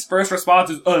Joey's first response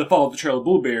is, I followed the trail of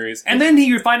blueberries. And then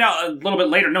you find out a little bit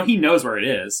later, no, he knows where it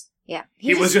is. Yeah.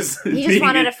 He just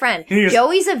wanted a friend.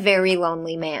 Joey's a very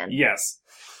lonely man. Yes.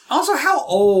 Also, how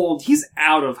old? He's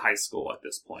out of high school at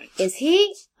this point. Is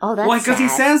he? Oh, that's sad. Because he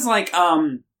says, like,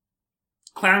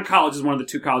 Clown College is one of the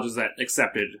 2 colleges that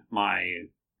accepted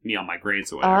me on my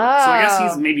grades or whatever. Oh. So I guess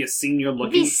he's maybe a senior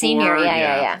looking maybe senior, for.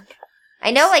 Yeah.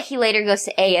 I know, like, he later goes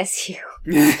to ASU.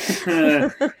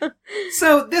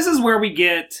 So this is where we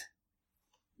get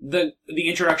the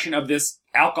introduction of this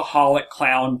alcoholic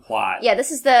clown plot. Yeah,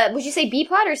 this is would you say B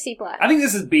plot or C plot? I think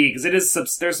this is B, because it is,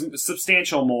 there's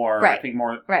substantial more, right. I think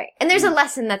more. Right. And there's a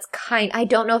lesson that's I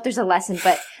don't know if there's a lesson,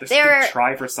 but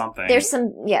try for something. There's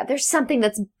something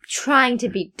that's trying to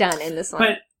be done in this one.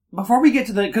 But before we get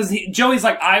to because Joey's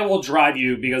like, I will drive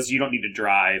you because you don't need to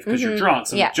drive because you're drunk.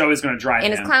 So Joey's going to drive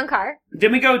in him. his clown car.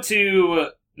 Then we go to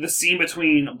the scene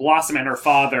between Blossom and her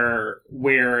father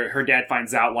where her dad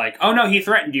finds out, like, oh no, he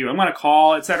threatened you. I'm going to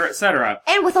call, etc., etc.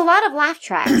 And with a lot of laugh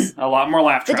tracks. A lot more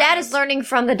laugh tracks. The dad is learning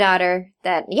from the daughter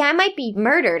that, I might be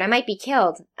murdered. I might be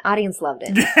killed. Audience loved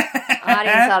it.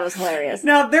 Audience thought it was hilarious.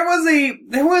 Now, there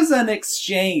was an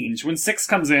exchange when 6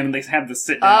 comes in and they have the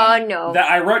sit down. Oh, no.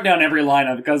 That I wrote down every line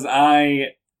of because I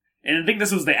think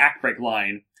this was the act break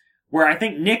line, where I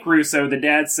think Nick Russo, the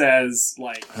dad, says,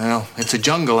 like... Well, it's a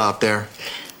jungle out there.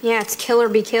 Yeah, it's kill or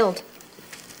be killed.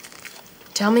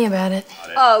 Tell me about it.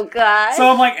 Oh, God. So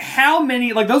I'm like, how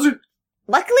many, like, those are...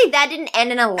 Luckily, that didn't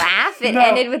end in a laugh. It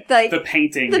ended with, like... The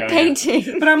painting. The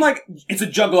painting. But I'm like, it's a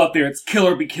jungle out there. It's kill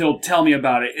or be killed. Tell me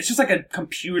about it. It's just like a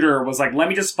computer was like, let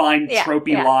me just find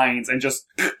tropey lines and just...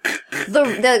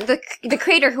 The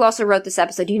creator who also wrote this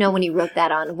episode, do you know when he wrote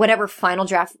that on whatever final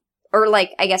draft, or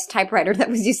like, I guess, typewriter that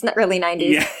was used in the early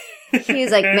 90s? Yeah. He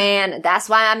was like, man, that's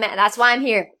why I'm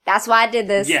here. That's why I did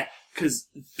this. Yeah, because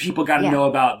people got to know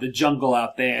about the jungle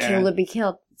out there. Kill or be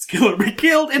killed. It's kill or be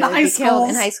killed in high school.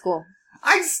 In high school.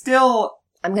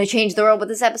 I'm going to change the world with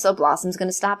this episode. Blossom's going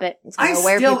to stop it. It's going to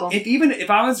wear people. If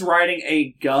I was writing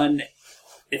a gun,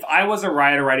 if I was a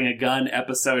writer writing a gun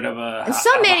episode of a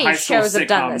many shows have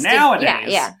done this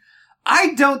nowadays,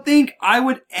 I don't think I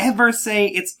would ever say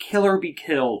it's kill or be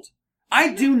killed.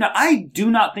 I do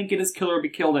not think it is kill or be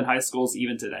killed in high schools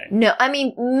even today. No, I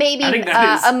mean, maybe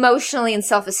emotionally and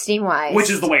self-esteem wise. Which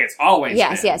is the way it's always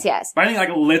been. Yes. But I think like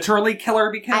literally kill or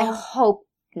be killed? I hope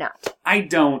not. I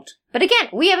don't. But again,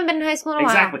 we haven't been in high school in a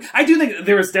while. Exactly. I do think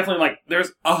there is definitely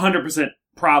there's 100%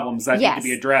 problems that need to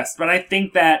be addressed. But I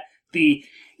think that the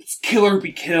kill or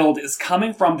be killed is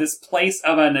coming from this place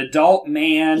of an adult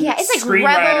man. Yeah, it's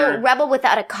like rebel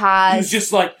without a cause. He's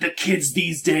just like the kids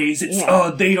these days. It's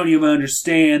they don't even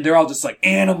understand. They're all just like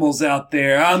animals out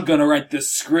there. I'm gonna write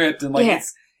this script and like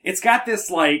it's got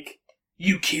this like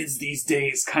you kids these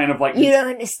days kind of like you don't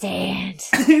understand.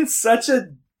 It's such a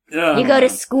you go to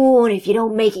school and if you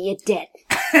don't make it, you're dead.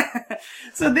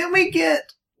 So then we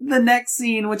get the next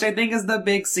scene, which I think is the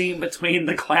big scene between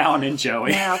the clown and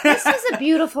Joey. Wow, this is a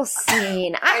beautiful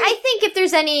scene. I think if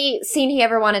there's any scene he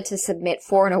ever wanted to submit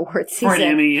for an award season, for an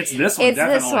Emmy, it's this one. It's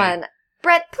this one.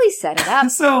 Brett, please set it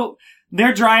up. So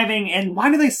they're driving, and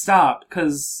why do they stop?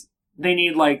 Because they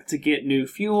need to get new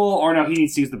fuel, or no, he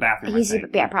needs to use the bathroom.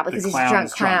 Probably because he's a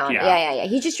drunk clown. Yeah.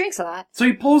 He just drinks a lot. So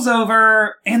he pulls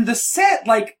over, and the set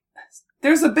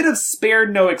there's a bit of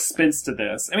spared no expense to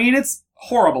this. I mean, it's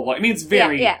horrible. I mean, it's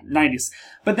very 90s.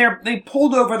 But they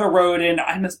pulled over the road in,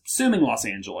 I'm assuming, Los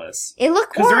Angeles. It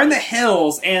looked because they're in the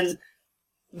hills, and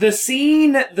the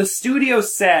studio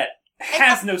set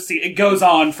has no scene. It goes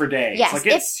on for days.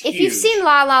 Yes, if you've seen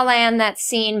La La Land, that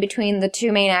scene between the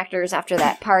two main actors after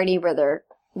that party where they're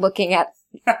looking at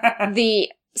the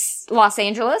Los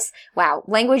Angeles. Wow,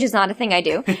 language is not a thing I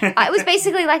do. It was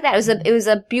basically like that. It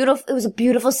was a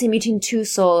beautiful scene between two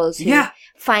souls who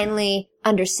finally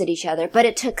understood each other, but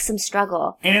it took some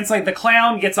struggle. And it's like the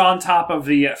clown gets on top of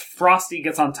Frosty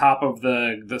gets on top of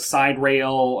the side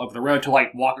rail of the road to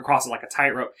walk across it like a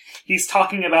tightrope. He's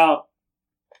talking about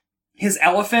his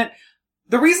elephant.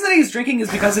 The reason that he's drinking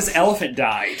is because his elephant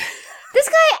died. This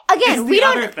guy, again, we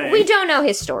don't know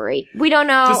his story. We don't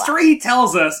know. The story he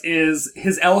tells us is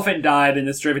his elephant died and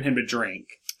it's driven him to drink.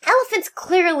 Elephant's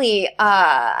clearly,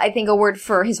 I think, a word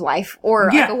for his wife, or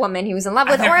a woman he was in love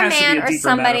with, or a man, or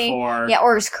somebody. Metaphor. Yeah,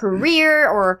 or his career,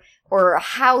 or a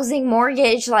housing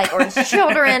mortgage, or his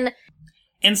children.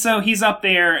 And so he's up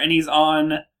there and he's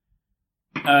on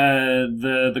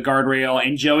the guardrail,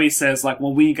 and Joey says,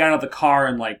 when we got out of the car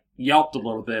and yelped a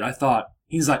little bit, I thought,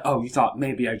 he's like, oh, you thought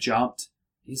maybe I jumped?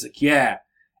 He's like, yeah.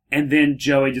 And then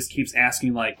Joey just keeps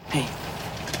asking, hey,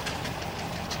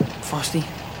 Frosty,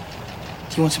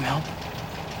 do you want some help?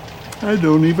 I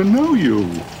don't even know you.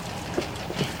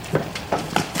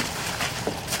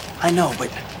 I know, but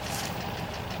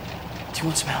do you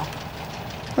want some help?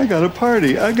 I got a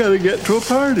party. I gotta get to a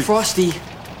party. Frosty, do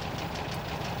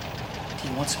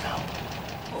you want some help?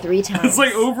 3 times.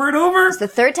 It's over and over? It's the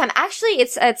 3rd time. Actually,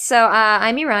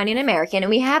 I'm Iranian American, and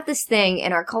we have this thing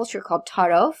in our culture called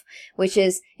tarof, which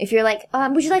is, if you're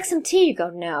would you like some tea? You go,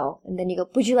 no. And then you go,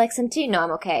 would you like some tea? No,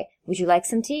 I'm okay. Would you like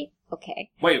some tea? Okay.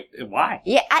 Wait, why?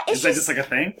 Yeah, is that just a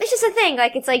thing? It's just a thing.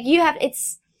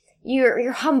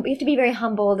 You're humble. You have to be very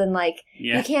humbled, and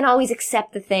you can't always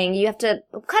accept the thing. You have to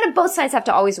both sides have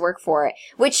to always work for it.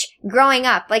 Which, growing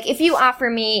up, if you offer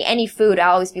me any food,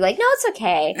 I'll always be like, no, it's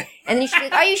okay. And then you should be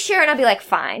like, are you sure? And I'll be like,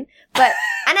 fine. But,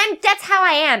 that's how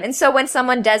I am. And so when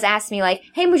someone does ask me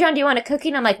hey, Mujan, do you want a cookie?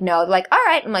 And I'm like, no. They're like, all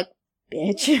right. I'm like,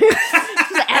 bitch.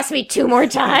 Ask me 2 more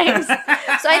times.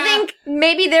 So I think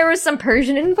maybe there was some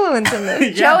Persian influence in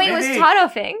this. Joey was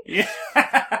tarofing. Yeah.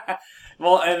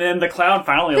 Well, and then the clown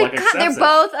finally accepts it. They're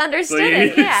both understood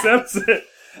it. He accepts it.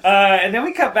 And then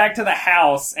we cut back to the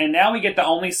house, and now we get the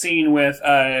only scene with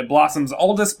Blossom's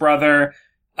oldest brother,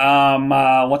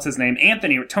 what's his name?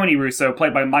 Tony Russo,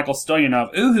 played by Michael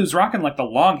Stoyanov. Ooh, who's rocking the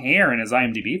long hair in his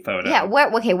IMDb photo. Yeah,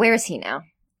 where is he now?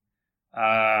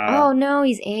 Oh no,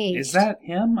 he's aged. Is that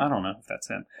him? I don't know if that's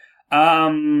him.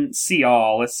 See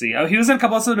all. Let's see. Oh, he was in a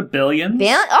couple episodes of Billions. Oh,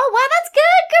 wow, that's good.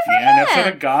 Good for him. An episode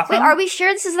of Gotham. Wait, are we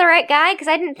sure this is the right guy? Because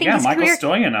I didn't think his Michael career...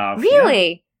 Stoyanov. Really?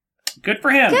 Yeah. Good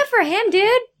for him. Good for him,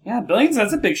 dude. Yeah, Billions,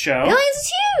 that's a big show. Billions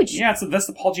is huge. Yeah, that's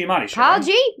the Paul Giamatti show. Paul right?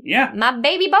 G. Yeah. My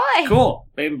baby boy. Cool.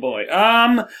 Baby boy.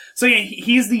 So yeah,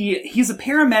 he's a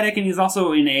paramedic and he's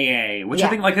also in AA, which I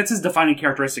think, like, that's his defining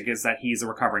characteristic is that he's a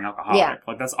recovering alcoholic. Yeah.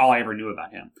 Like, that's all I ever knew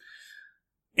about him.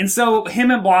 And so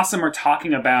him and Blossom are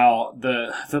talking about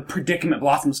the predicament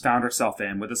Blossom's found herself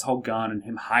in with this whole gun and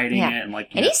him hiding it and like.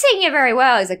 And he's taking it very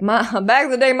well. He's like, back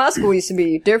in the day, my school used to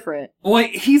be different. Well,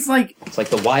 he's like, it's like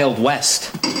the Wild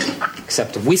West,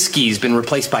 except whiskey's been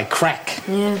replaced by crack.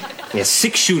 Yeah.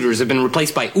 6-shooters have been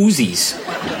replaced by Uzis.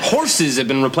 Horses have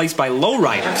been replaced by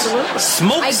lowriders. Absolutely.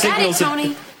 Smoke I signals. get it,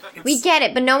 Tony. We get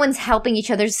it, but no one's helping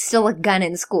each other. There's still a gun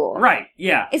in school. Right.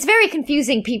 Yeah. It's very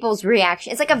confusing. People's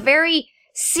reaction. It's like a very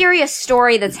serious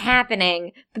story that's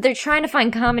happening, but they're trying to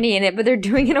find comedy in it, but they're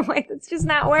doing it in a way that's just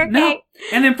not working. No.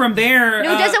 And then from there...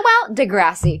 Who does it well?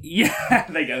 Degrassi. Yeah,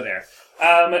 they go there.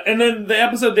 And then the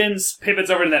episode then pivots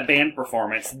over to that band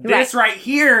performance. This right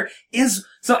here is...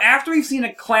 So after we've seen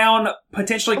a clown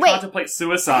potentially contemplate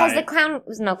suicide... Has the clown...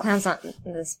 No, clown's not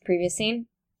in this previous scene.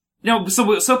 No,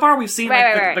 so far we've seen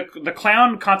the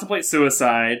clown contemplate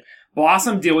suicide...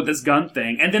 Blossom deal with this gun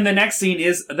thing, and then the next scene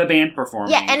is the band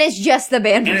performing. Yeah, and it's just the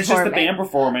band performing. And it's just the band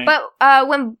performing. But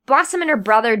when Blossom and her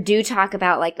brother do talk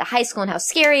about like the high school and how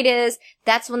scary it is,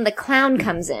 that's when the clown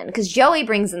comes in because Joey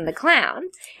brings in the clown,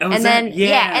 and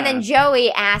then Joey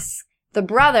asks the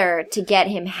brother to get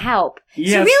him help.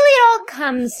 Yes. So really, it all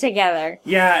comes together.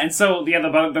 Yeah, and so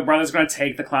the brother's going to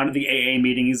take the clown to the AA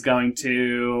meeting he's going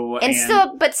to, and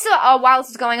still, while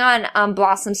this is going on,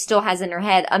 Blossom still has in her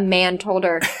head a man told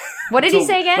her. What did he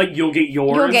say again? Like, you'll get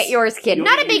yours. You'll get yours, kid.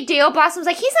 Not a big deal. Blossom's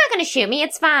like, he's not going to shoot me.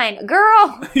 It's fine.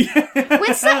 Girl.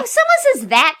 When someone says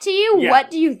that to you,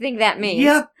 what do you think that means?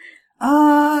 Yep.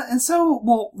 And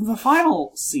so, the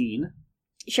final scene.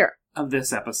 Sure. Of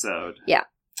this episode. Yeah.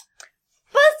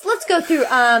 But let's go through,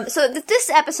 so this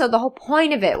episode, the whole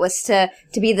point of it was to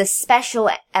be the special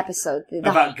episode.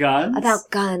 About guns? About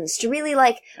guns. To really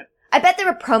I bet there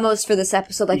were promos for this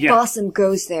episode, Blossom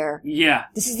goes there. Yeah.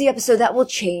 This is the episode that will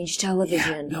change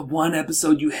television. Yeah, the one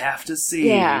episode you have to see.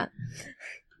 Yeah.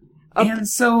 And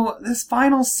so this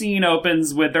final scene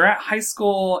opens with they're at high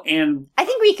school and... I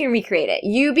think we can recreate it.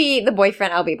 You be the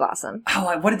boyfriend, I'll be Blossom.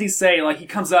 Oh, what did he say? Like, he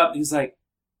comes up and he's like,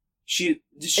 did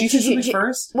she say something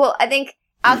first? Well, I think...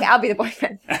 Okay, I'll be the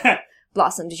boyfriend.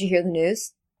 Blossom, did you hear the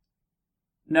news?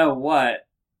 No, what?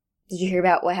 Did you hear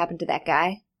about what happened to that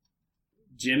guy?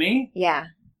 Jimmy? Yeah.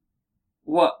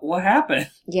 What happened?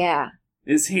 Yeah.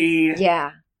 Is he...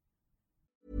 Yeah.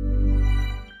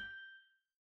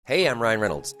 Hey, I'm Ryan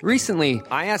Reynolds. Recently,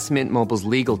 I asked Mint Mobile's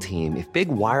legal team if big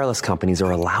wireless companies are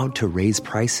allowed to raise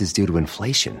prices due to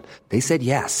inflation. They said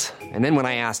yes. And then when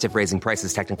I asked if raising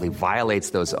prices technically violates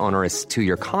those onerous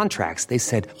 2-year contracts, they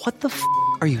said, what the f***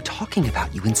 are you talking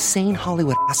about, you insane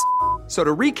Hollywood ass f- So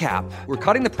to recap, we're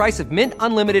cutting the price of Mint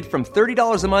Unlimited from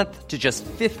 $30 a month to just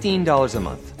 $15 a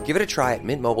month. Give it a try at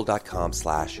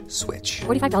mintmobile.com/switch.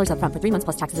 $45 up front for 3 months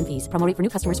plus taxes and fees. Promo rate for new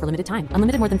customers for limited time.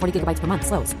 Unlimited more than 40 gigabytes per month.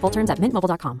 Slows full terms at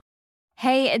mintmobile.com.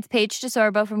 Hey, it's Paige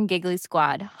DeSorbo from Giggly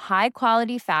Squad. High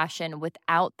quality fashion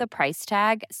without the price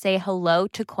tag. Say hello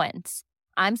to Quince.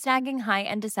 I'm snagging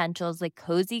high-end essentials like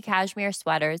cozy cashmere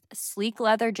sweaters, sleek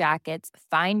leather jackets,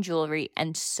 fine jewelry,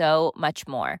 and so much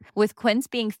more. With Quince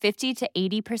being 50 to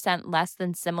 80% less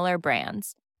than similar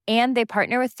brands. And they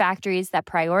partner with factories that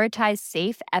prioritize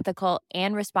safe, ethical,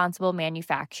 and responsible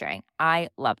manufacturing. I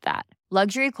love that.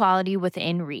 Luxury quality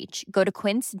within reach. Go to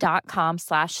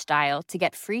quince.com/style to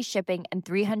get free shipping and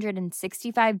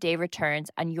 365-day returns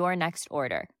on your next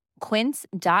order.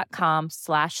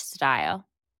 Quince.com/style.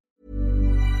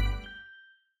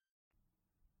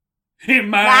 In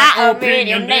my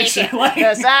opinion, nation.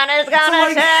 The sun is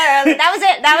gonna shine. That was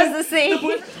it. That was the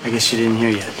scene. I guess you didn't hear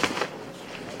yet.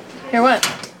 Hear what?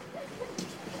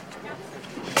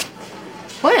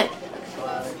 What?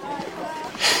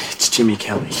 It's Jimmy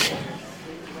Kelly.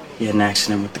 He had an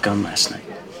accident with the gun last night.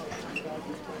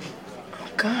 Oh,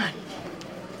 God.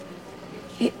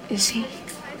 Is he?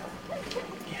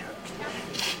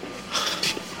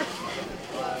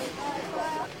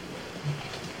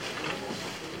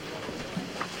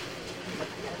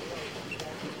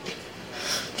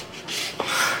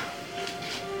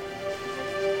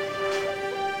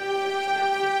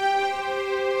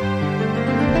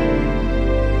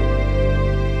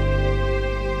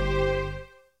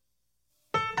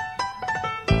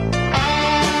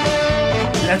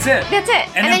 That's it. That's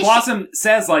it. And then Blossom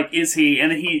says, like, is he?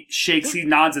 And then he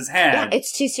nods his head. Yeah,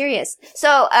 it's too serious.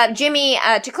 So, Jimmy,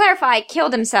 to clarify,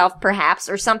 killed himself, perhaps,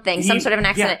 or something, some sort of an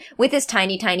accident, with his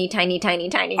tiny gun.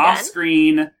 Off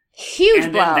screen. Huge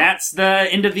and blow. Then that's the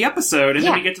end of the episode, and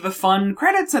then we get to the fun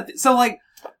credits.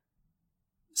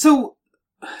 So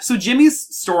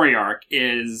Jimmy's story arc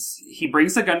is he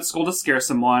brings a gun to school to scare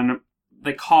someone.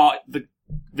 They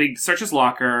search his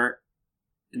locker,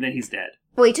 and then he's dead.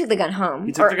 Well, he took the gun home.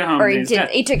 He took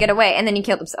he took it away, and then he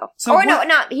killed himself.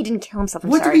 He didn't kill himself.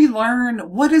 What did we learn?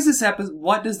 What does this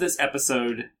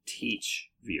episode teach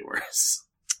viewers?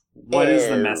 What is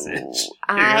the message?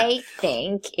 I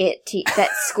think that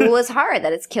school is hard,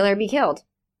 that it's kill or be killed.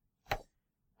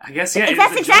 I guess, yeah.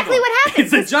 That's exactly what happened.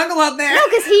 It's a jungle out there. No,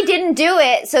 because he didn't do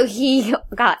it, so he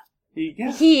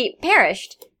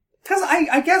perished. Because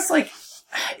I guess, like,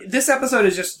 this episode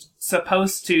is just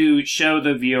supposed to show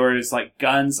the viewers, like,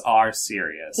 guns are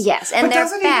serious. Yes, and they're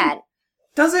bad.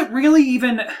 Does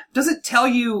it tell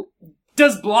you,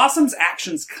 does Blossom's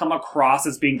actions come across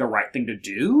as being the right thing to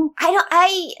do?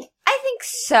 I think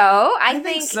so. I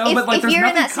think so, but if you're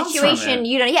in that situation,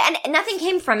 you don't. Yeah, and nothing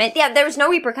came from it. Yeah, there was no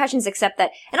repercussions except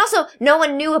that, and also no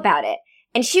one knew about it.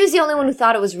 And she was the only one who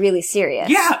thought it was really serious.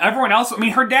 Yeah, everyone else. I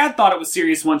mean, her dad thought it was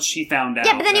serious once she found out.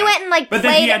 Yeah, but then he went and played.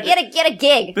 He had a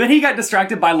gig. But then he got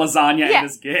distracted by lasagna and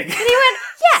his gig. And he went,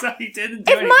 yeah. So he didn't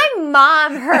do anything. My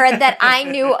mom heard that I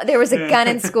knew there was a gun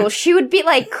in school, she would be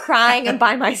crying and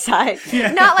by my side.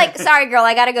 Yeah. Not sorry girl,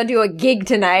 I gotta go do a gig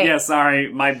tonight. Yeah,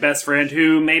 sorry, my best friend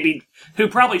who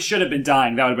probably should have been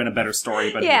dying. That would have been a better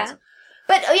story, but yeah.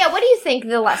 But, what do you think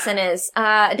the lesson is?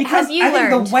 Because have you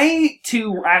learned? Think the way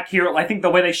to act here, I think the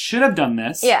way they should have done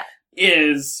this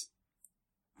is,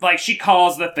 she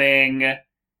calls the thing,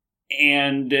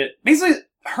 and basically,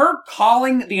 her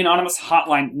calling the anonymous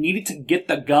hotline needed to get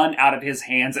the gun out of his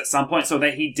hands at some point so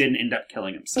that he didn't end up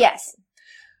killing himself. Yes.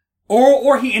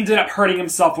 Or he ended up hurting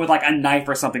himself with a knife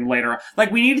or something later.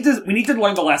 We need to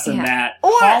learn the lesson that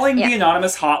calling the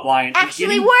anonymous hotline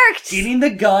actually worked. Getting the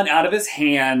gun out of his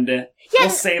hand will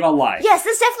save a life. Yes,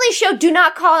 this definitely showed do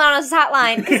not call an anonymous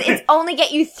hotline because it's only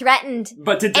get you threatened.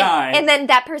 But to die. And then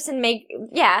that person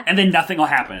And then nothing will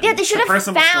happen. Yeah, they should have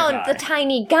found the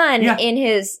tiny gun in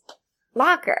his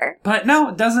locker. But no,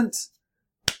 it doesn't.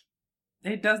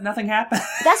 Nothing happen.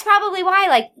 That's probably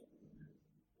why,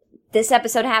 this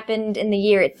episode happened in the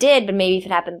year it did, but maybe if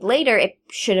it happened later, it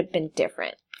should have been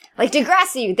different.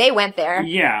 Degrassi, they went there.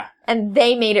 Yeah. And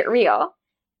they made it real.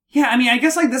 Yeah, I mean, I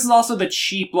guess, this is also the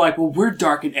cheap, we're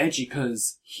dark and edgy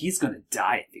because he's gonna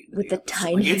die at the end of with the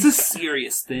tiny... it's a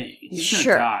serious thing. He's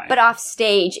sure, gonna die. But off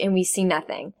stage, and we see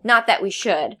nothing. Not that we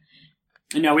should.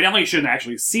 No, we definitely shouldn't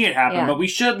actually see it happen, but we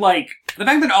should, the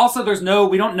fact that also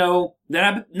we don't know,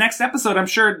 that next episode, I'm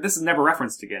sure this is never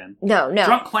referenced again. No.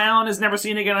 Drunk Clown is never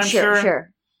seen again, I'm sure.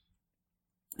 Sure.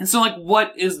 And so,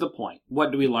 what is the point?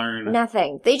 What do we learn?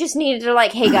 Nothing. They just needed to,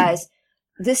 hey guys,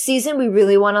 this season we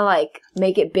really want to,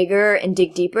 make it bigger and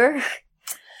dig deeper.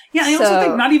 Yeah, I also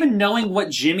think not even knowing what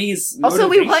Jimmy's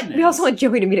motivation is. We also want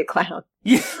Jimmy to meet a clown.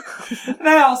 Yeah.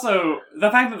 That also, the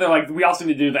fact that they're we also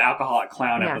need to do the alcoholic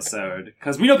clown episode.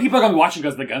 Because we know people are going to be watching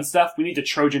because of the gun stuff. We need to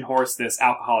Trojan horse this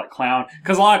alcoholic clown.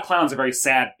 Because a lot of clowns are very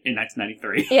sad in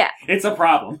 1993. Yeah. It's a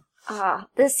problem. Blossom,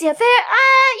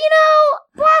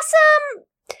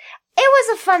 it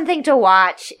was a fun thing to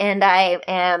watch, and I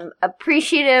am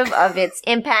appreciative of its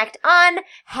impact on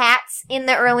hats in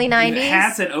the early 90s.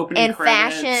 Hats and opening and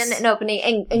credits. Fashion and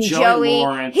opening, and Joey.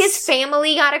 Lawrence. His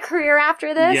family got a career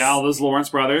after this. Yeah, all those Lawrence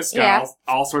brothers got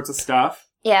all sorts of stuff.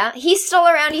 Yeah, he's still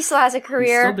around. He still has a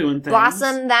career. He's still doing things.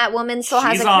 Blossom, that woman, still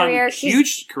has a career.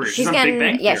 Huge career. She's on Big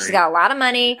Bang Theory. She's got a lot of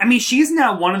money. I mean, she's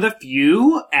now one of the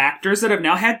few actors that have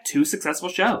now had 2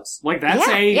 succtsuccessful shows. That's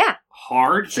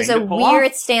hard thing to pull off. She's a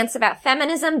weird stance about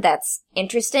feminism. That's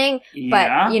interesting.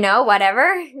 But,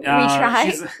 whatever. We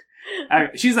try.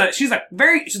 She's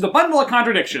a bundle of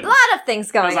contradictions. A lot of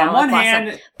things going on one with hand,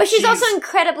 Blossom. But she's also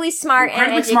incredibly smart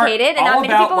and educated, and not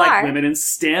many people are. Women in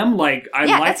STEM, I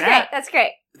like that. That's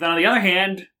great. But then on the other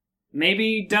hand,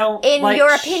 maybe don't in your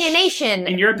opinionation.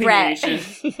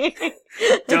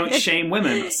 Don't shame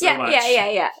women so much.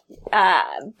 Yeah.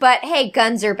 But hey,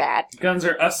 guns are bad. Guns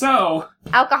are so.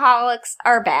 Alcoholics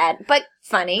are bad, but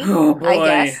funny. Oh boy.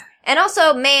 I guess. And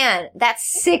also, man, that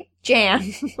sick jam.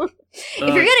 If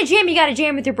you're gonna jam, you gotta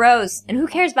jam with your bros. And who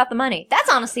cares about the money? That's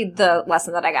honestly the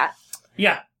lesson that I got.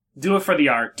 Yeah. Do it for the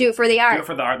art. Do it for the art. Do it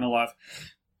for the art and the love.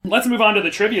 Let's move on to the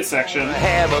trivia section.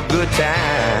 Have a good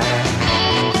time.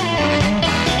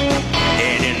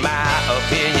 And in my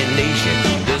opinion,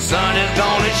 nation, the sun is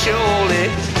gonna surely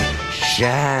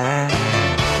shine.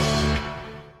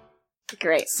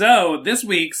 Great. So, this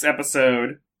week's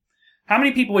episode, how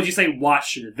many people would you say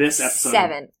watched this episode?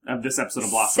 7. Of this episode of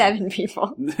Blossom? 7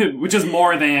 people. Which is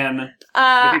more than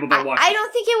the people that watched I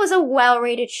don't think it was a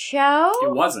well-rated show.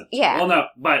 It wasn't. Yeah. Well, no,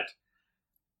 but...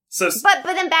 But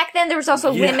then back then there was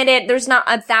also limited, there's not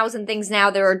 1,000 things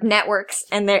now, there are networks,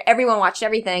 and everyone watched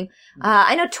everything.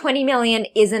 I know 20 million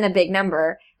isn't a big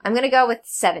number. I'm gonna go with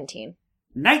 17.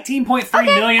 19.3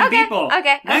 million people.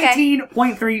 Okay.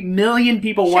 19.3 million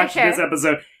people watched this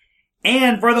episode.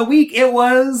 And for the week, it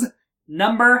was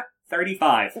number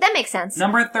 35. That makes sense.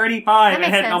 Number 35. That It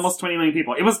had makes almost 20 million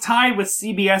people. It was tied with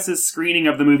CBS's screening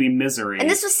of the movie Misery. And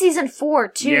this was season 4,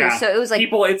 too, so it was like...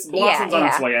 Blossom's on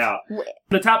its way out.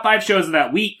 The top 5 shows of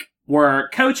that week were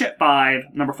Coach at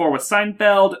 5, number 4 was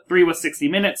Seinfeld, 3 was 60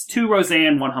 Minutes, 2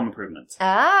 Roseanne, 1 Home Improvement.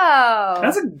 Oh.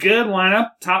 That's a good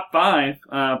lineup. Top 5.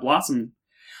 Blossom.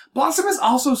 Blossom is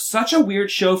also such a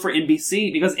weird show for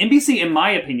NBC, because NBC, in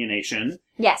my opinionation...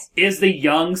 Yes. Is the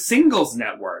young singles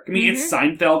network. I mean, it's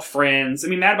Seinfeld, Friends. I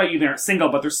mean, Mad About You, they aren't single,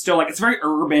 but they're still, like, it's very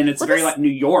urban. It's very, like, New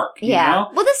York, you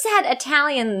know? Well, this had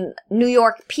Italian New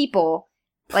York people.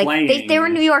 Like, they were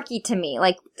New Yorky to me.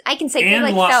 Like, I can say... And they,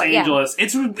 like, Los felt, Angeles.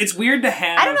 It's weird to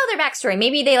have... I don't know their backstory.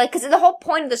 Maybe they, like... Because the whole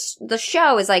point of the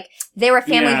show is, like, they were a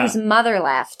family whose mother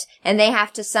left, and they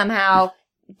have to somehow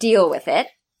deal with it.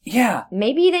 Yeah.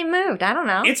 Maybe they moved. I don't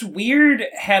know. It's weird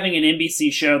having an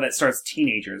NBC show that stars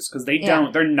teenagers, because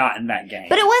they're not in that game.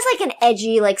 But it was like an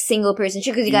edgy, like, single person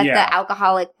show, because you got the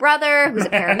alcoholic brother, who's a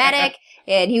paramedic,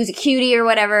 and he was a cutie or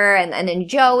whatever, and then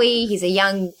Joey, he's a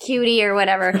young cutie or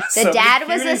whatever. The dad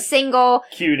was a single...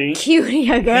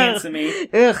 Cutie, I guess.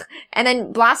 Ugh. And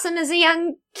then Blossom is a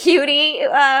young cutie,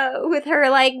 with her,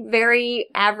 like, very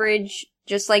average,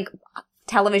 just, like,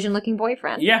 television-looking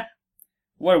boyfriend. Yeah.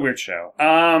 What a weird show.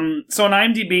 So on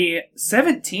IMDb,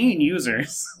 17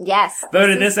 users. Yes.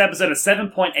 Voted this episode a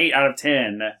 7.8 out of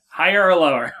 10. Higher or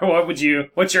lower? What's your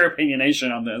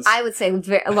opinionation on this? I would say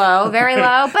very low.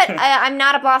 But I'm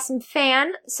not a Blossom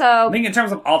fan, so... I think in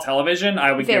terms of all television,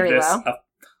 I would give this a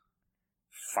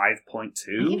 5.2.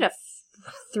 I give it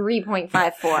a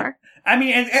 3.54. I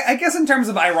mean, I guess in terms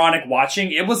of ironic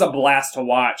watching, it was a blast to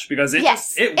watch, because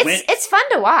it's fun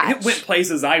to watch. It went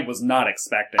places I was not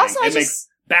expecting. Also, it makes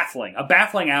a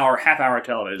baffling half-hour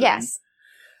television. Yes.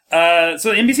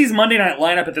 So NBC's Monday night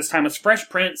lineup at this time was Fresh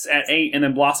Prince at 8 and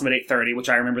then Blossom at 8:30, which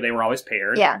I remember they were always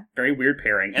paired. Yeah. Very weird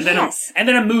pairing. And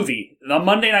then a movie. The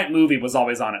Monday night movie was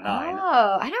always on at 9.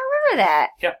 Oh, I don't remember that.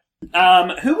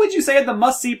 Yep. Who would you say had the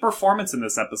must-see performance in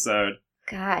this episode?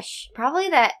 Gosh, probably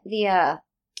the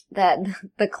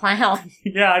clown.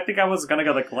 Yeah, I think I was gonna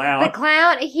go the clown. The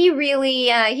clown, he really,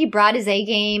 he brought his A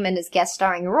game and his guest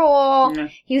starring role.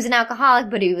 Mm. He was an alcoholic,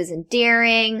 but he was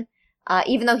endearing.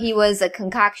 Even though he was a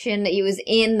concoction, he was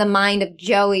in the mind of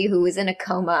Joey, who was in a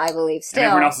coma, I believe, still. And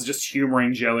everyone else is just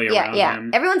humoring Joey around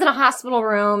him. Everyone's in a hospital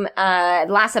room. The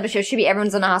last episode should be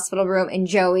everyone's in a hospital room, and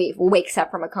Joey wakes up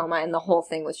from a coma, and the whole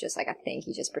thing was just like a thing.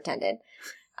 He just pretended.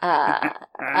 Yeah.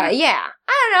 I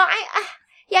don't know.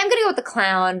 I'm gonna go with the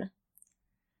clown.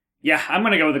 Yeah, I'm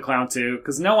gonna go with the clown too,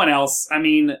 because no one else, I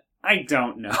mean, I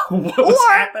don't know what was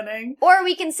happening. Or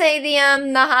we can say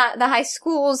the high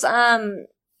school's,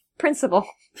 principal.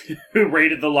 Who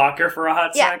raided the locker for a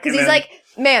hot Yeah, sec. because he's like,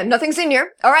 man, nothing's in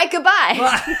here. All right,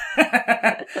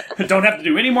 goodbye. Don't have to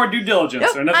do any more due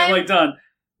diligence or nothing like done.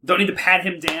 Don't need to pat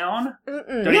him down.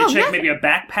 Don't need to check maybe a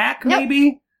backpack,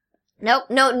 maybe? Nope,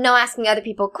 no asking other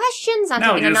people questions, not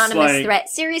taking an anonymous threat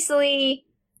seriously.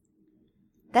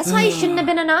 That's why you shouldn't have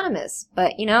been anonymous.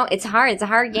 But, it's hard. It's a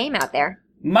hard game out there.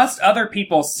 Must other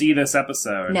people see this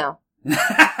episode? No.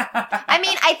 I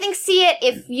mean, I think see it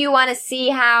if you want to see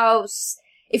how...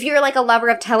 If you're like a lover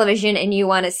of television and you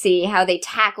want to see how they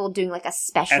tackled doing like a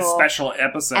special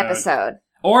episode.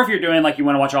 Or if you're doing like you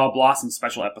want to watch all Blossom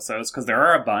special episodes, because there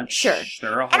are a bunch. Sure.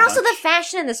 There are a whole And also bunch. the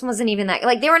fashion in this wasn't even that...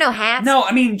 Like, there were no hats. No,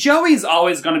 I mean, Joey's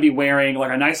always going to be wearing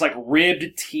like a nice like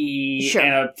ribbed tee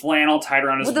and a flannel tied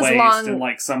around his waist and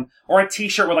like or a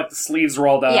t-shirt with like the sleeves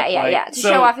rolled up. Yeah. To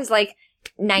show off his like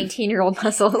 19-year-old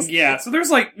muscles. Yeah, so there's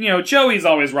like, Joey's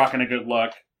always rocking a good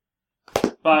look.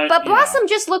 But Blossom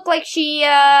just looked like she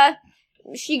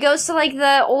goes to like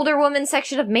the older woman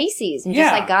section of Macy's and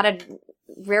just like got a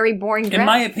very boring dress. In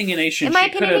my opinionation, she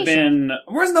could have been...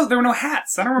 There were no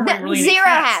hats. I don't remember really any Zero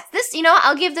hats. This,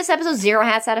 I'll give this episode 0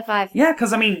 hats out of 5. Yeah,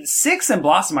 because, I mean, Six and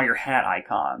Blossom are your hat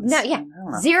icons. No, yeah.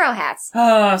 0 hats.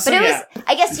 But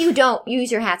I guess you don't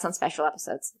use your hats on special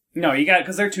episodes. No, you got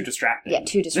because they're too distracting. Yeah,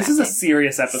 too distracting. This is a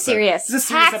serious episode. Serious. This is a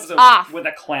serious hats episode off. with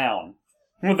a clown.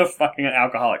 With a fucking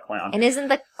alcoholic clown. And isn't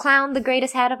the clown the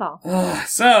greatest hat of all?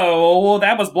 So,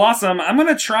 that was Blossom. I'm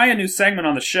gonna try a new segment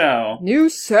on the show. New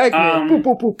segment.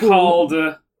 Called,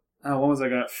 what was I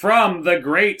gonna... From the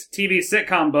Great TV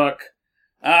Sitcom Book.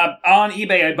 On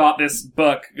eBay, I bought this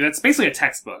book. It's basically a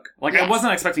textbook. Like, I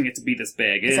wasn't expecting it to be this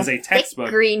big. It is a textbook.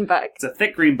 Thick green book. It's a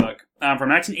thick green book from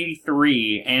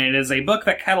 1983, and it is a book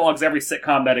that catalogs every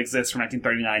sitcom that exists from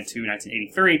 1939 to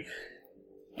 1983.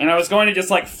 And I was going to just,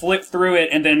 like, flip through it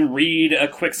and then read a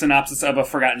quick synopsis of a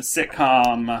forgotten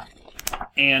sitcom,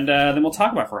 and then we'll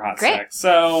talk about it for a hot sec.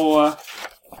 So,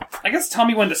 I guess tell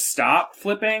me when to stop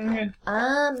flipping.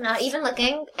 Not even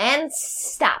looking. And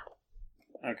stop.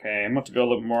 Okay, I'm going to go a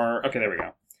little bit more. Okay, there we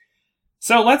go.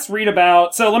 So let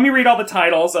me read all the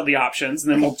titles of the options,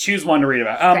 and then we'll choose one to read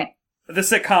about. The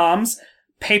sitcoms: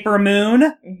 Paper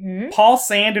Moon, Paul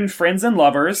Sand and Friends and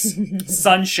Lovers,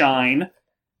 Sunshine,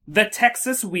 The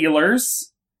Texas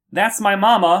Wheelers, That's My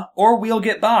Mama, or We'll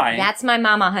Get By. That's My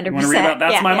Mama, 100%. You want to read about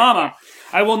That's My Mama?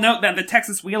 Yeah. I will note that The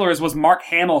Texas Wheelers was Mark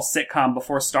Hamill's sitcom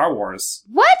before Star Wars.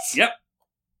 What? Yep.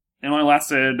 It only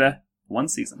lasted 1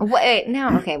 season. Wait,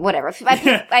 no, okay, whatever. I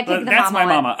picked the That's My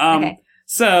Mama. Okay.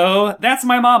 So, That's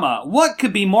My Mama. What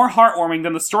could be more heartwarming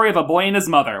than the story of a boy and his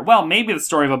mother? Well, maybe the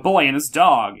story of a boy and his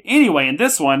dog. Anyway, in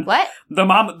this one,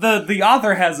 the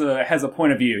author has a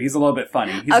point of view. He's a little bit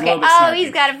funny. He's a little bit snarky.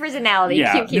 He's got a personality.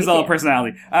 Yeah, he's a little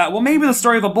personality. Well, maybe the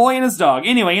story of a boy and his dog.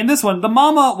 Anyway, in this one, the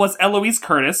mama was Eloise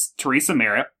Curtis, Teresa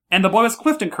Merritt, and the boy was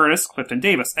Clifton Curtis, Clifton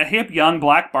Davis, a hip young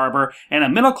black barber in a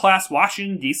middle-class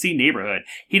Washington, D.C. neighborhood.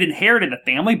 He'd inherited the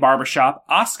family barbershop,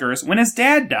 Oscars, when his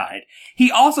dad died.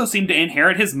 He also seemed to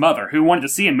inherit his mother, who wanted to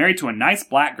see him married to a nice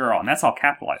black girl, and that's all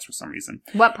capitalized for some reason.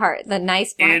 What part? The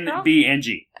nice black girl?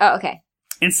 N-B-N-G. Oh, okay.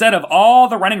 Instead of all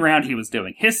the running around he was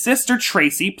doing, his sister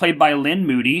Tracy, played by Lynn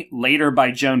Moody, later by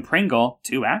Joan Pringle,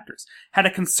 2 actors, had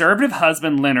a conservative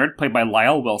husband, Leonard, played by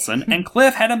Lyle Wilson, and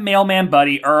Cliff had a mailman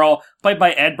buddy, Earl, played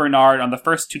by Ed Bernard on the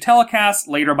first 2 telecasts,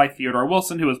 later by Theodore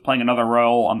Wilson, who was playing another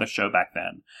role on the show back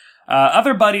then.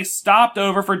 Other buddies stopped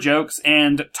over for jokes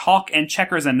and talk and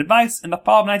checkers and advice. In the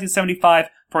fall of 1975,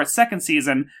 for its second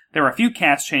season, there were a few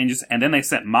cast changes, and then they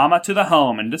sent Mama to the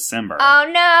home in December.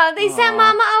 Oh no, they sent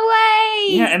Mama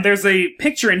away! Yeah, and there's a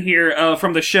picture in here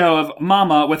from the show of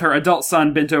Mama with her adult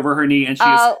son bent over her knee, and she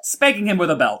is spanking him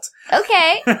with a belt.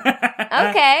 Okay.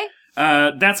 Okay.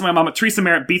 That's My Mama. Teresa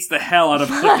Merritt beats the hell out of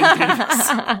Clifton Davis.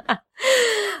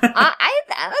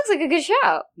 That looks like a good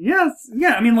show. Yes.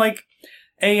 Yeah, I mean, like,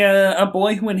 a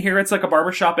boy who inherits, like, a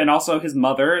barbershop and also his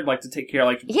mother, like, to take care,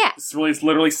 like, it's really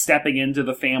literally stepping into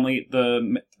the family,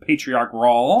 the patriarch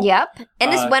role. Yep.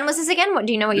 And when was this again?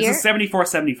 Do you know what year? This is 74,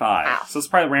 75. Wow. So it's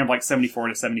probably around, like, 74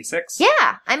 to 76.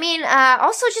 Yeah. I mean,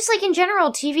 also just, like, in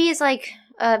general, TV is, like,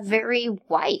 very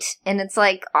white. And it's,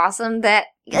 like, awesome that...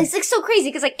 It's, like, so crazy,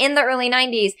 because, like, in the early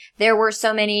 90s, there were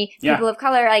so many people of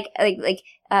color,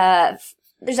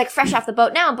 there's, like, Fresh Off the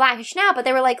Boat now and Blackish now, but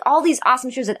they were, like, all these awesome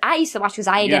shows that I used to watch because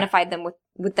I identified them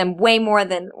with them way more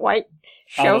than white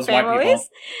show families.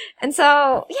 And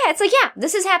so, it's like,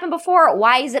 this has happened before.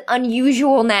 Why is it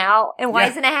unusual now? And why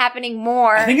isn't it happening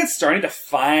more? I think it's starting to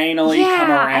finally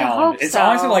come around. I hope it's so.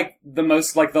 honestly, like, the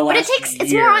most, like, the last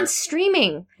it's more on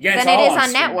streaming than it is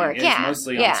on network. It's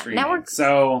mostly on streaming. Network.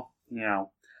 So, you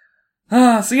know.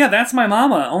 That's My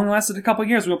Mama. Only lasted a couple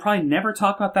years. We'll probably never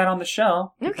talk about that on the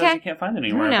show. Because you can't find it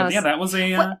anywhere. Who knows? But that was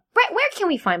a... Where can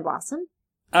we find Blossom?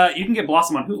 You can get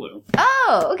Blossom on Hulu.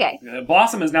 Oh, okay.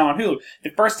 Blossom is now on Hulu.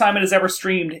 The first time it is ever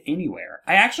streamed anywhere.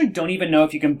 I actually don't even know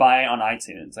if you can buy it on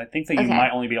iTunes. I think that you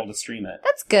might only be able to stream it.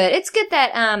 That's good. It's good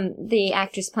that the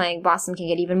actress playing Blossom can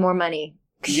get even more money.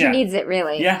 Because she needs it,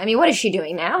 really. Yeah. I mean, what is she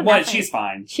doing now? Well, she's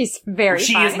fine. She's very fine.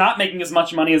 She is not making as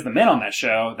much money as the men on that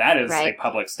show. That is a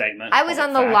public statement. I was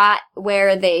on the lot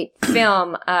where they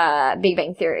film Big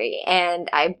Bang Theory, and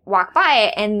I walked by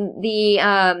it, and the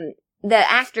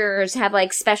actors have,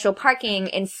 like, special parking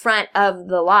in front of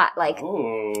the lot, like, in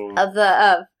front of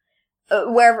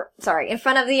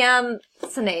the,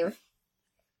 what's the name?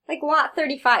 Like, lot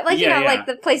 35. Like, like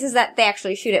the places that they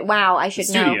actually shoot at. Wow, I should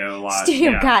know. Studio lot.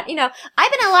 Studio, God. You know,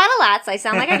 I've been in a lot of lots. I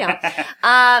sound like I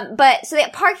don't. But, so they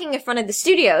had parking in front of the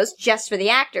studios just for the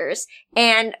actors.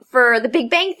 And for the Big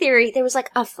Bang Theory, there was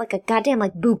like a goddamn,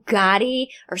 like, Bugatti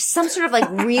or some sort of, like,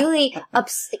 really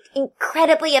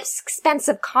incredibly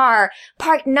expensive car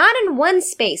parked not in one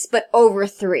space, but over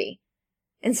 3.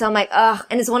 And so I'm like, ugh.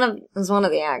 And it was one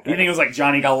of the actors. You think it was like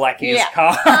Johnny Galecki's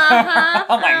car? Uh-huh,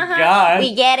 oh my God.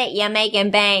 We get it. You're making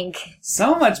bank.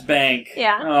 So much bank.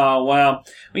 Yeah. Oh, wow.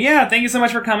 Well, yeah, thank you so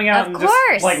much for coming out Of and course.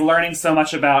 just like learning so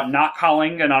much about not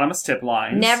calling anonymous tip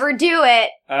lines. Never do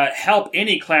it. Help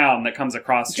any clown that comes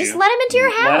across you. Just let him into your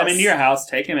house. Let him into your house.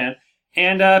 Take him in.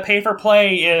 And pay for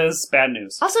play is bad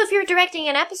news. Also, if you're directing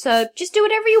an episode, just do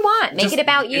whatever you want. Make it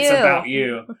about you. It's about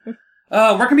you.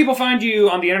 Where can people find you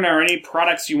on the internet, or any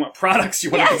products you want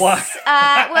to plug?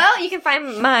 Well, you can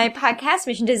find my podcast,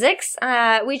 Mission to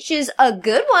Zix, which is a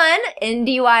good one.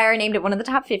 IndieWire named it one of the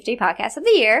top 50 podcasts of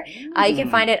the year. You can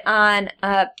find it on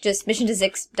just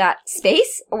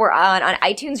missiontozix.space or on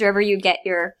iTunes, wherever you get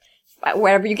your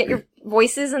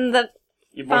voices in the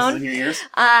Your phone. voices in your ears.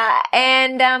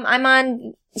 And I'm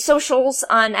on socials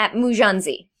at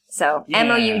Mujanzi. So Yeah.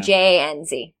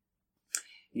 MOUJNZ.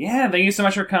 Yeah, thank you so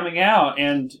much for coming out,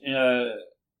 and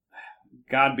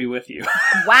God be with you.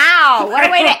 Wow, what a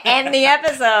way to end the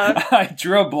episode. I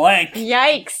drew a blank.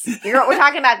 Yikes. We're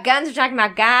talking about guns, we're talking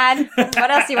about God.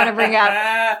 What else do you want to bring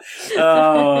up?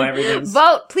 Oh, everything's...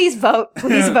 Vote. Please vote.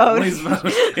 Please vote. Please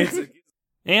vote.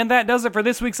 And that does it for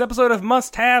this week's episode of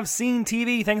Must Have Seen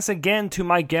TV. Thanks again to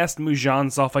my guest, Mujan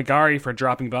Zalfagari, for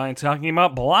dropping by and talking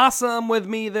about Blossom with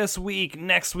me this week.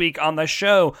 Next week on the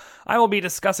show, I will be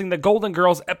discussing the Golden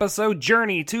Girls episode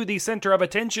Journey to the Center of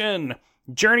Attention.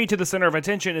 Journey to the Center of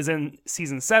Attention is in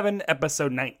Season 7,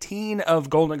 Episode 19 of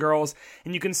Golden Girls,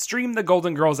 and you can stream the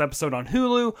Golden Girls episode on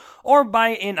Hulu or buy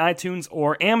it in iTunes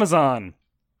or Amazon.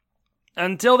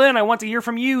 Until then, I want to hear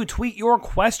from you. Tweet your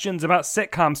questions about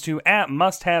sitcoms to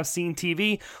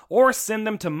 @MustHaveSeenTV or send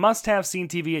them to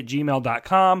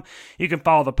musthavesceentv@gmail.com. You can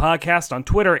follow the podcast on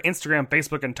Twitter, Instagram,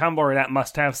 Facebook, and Tumblr at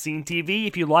 @MustHaveSeenTV.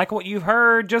 If you like what you've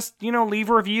heard, just, leave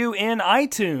a review in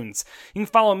iTunes. You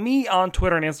can follow me on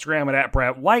Twitter and Instagram at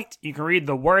 @BrettWhite. You can read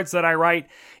the words that I write,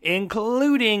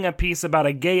 including a piece about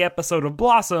a gay episode of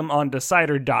Blossom on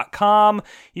Decider.com.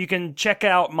 You can check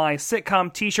out my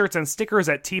sitcom t-shirts and stickers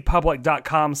at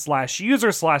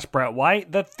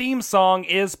tpublic.com/user/BrettWhite. The theme song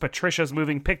is Patricia's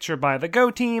Moving Picture by the Go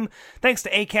Team. Thanks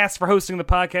to Acast for hosting the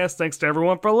podcast. Thanks to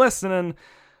everyone for listening.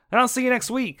 And I'll see you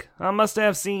next week on Must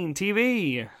Have Seen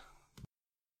TV.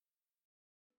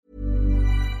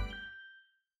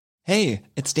 Hey,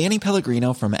 it's Danny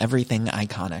Pellegrino from Everything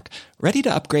Iconic. Ready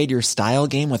to upgrade your style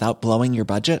game without blowing your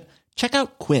budget? Check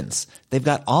out Quince. They've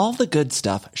got all the good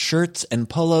stuff, shirts and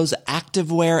polos,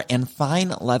 activewear, and fine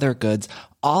leather goods,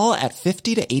 all at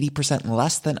 50 to 80%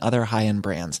 less than other high-end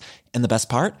brands. And the best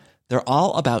part? They're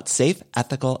all about safe,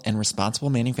 ethical, and responsible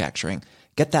manufacturing.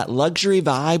 Get that luxury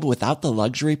vibe without the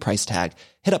luxury price tag.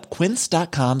 Hit up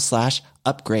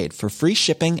quince.com/upgrade for free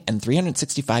shipping and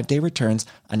 365-day returns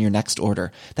on your next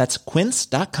order. That's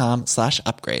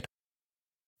quince.com/upgrade.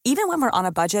 Even when we're on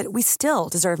a budget, we still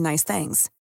deserve nice things.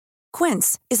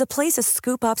 Quince is a place to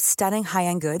scoop up stunning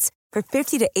high-end goods for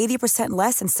 50 to 80%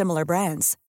 less than similar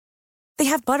brands. They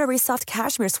have buttery soft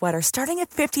cashmere sweaters starting at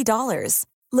 $50,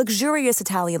 luxurious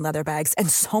Italian leather bags, and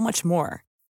so much more.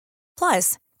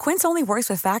 Plus, Quince only works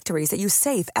with factories that use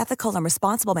safe, ethical, and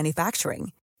responsible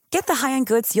manufacturing. Get the high-end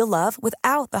goods you'll love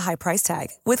without the high price tag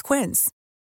with Quince.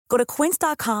 Go to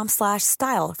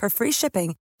quince.com/style for free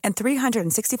shipping and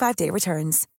 365-day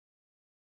returns.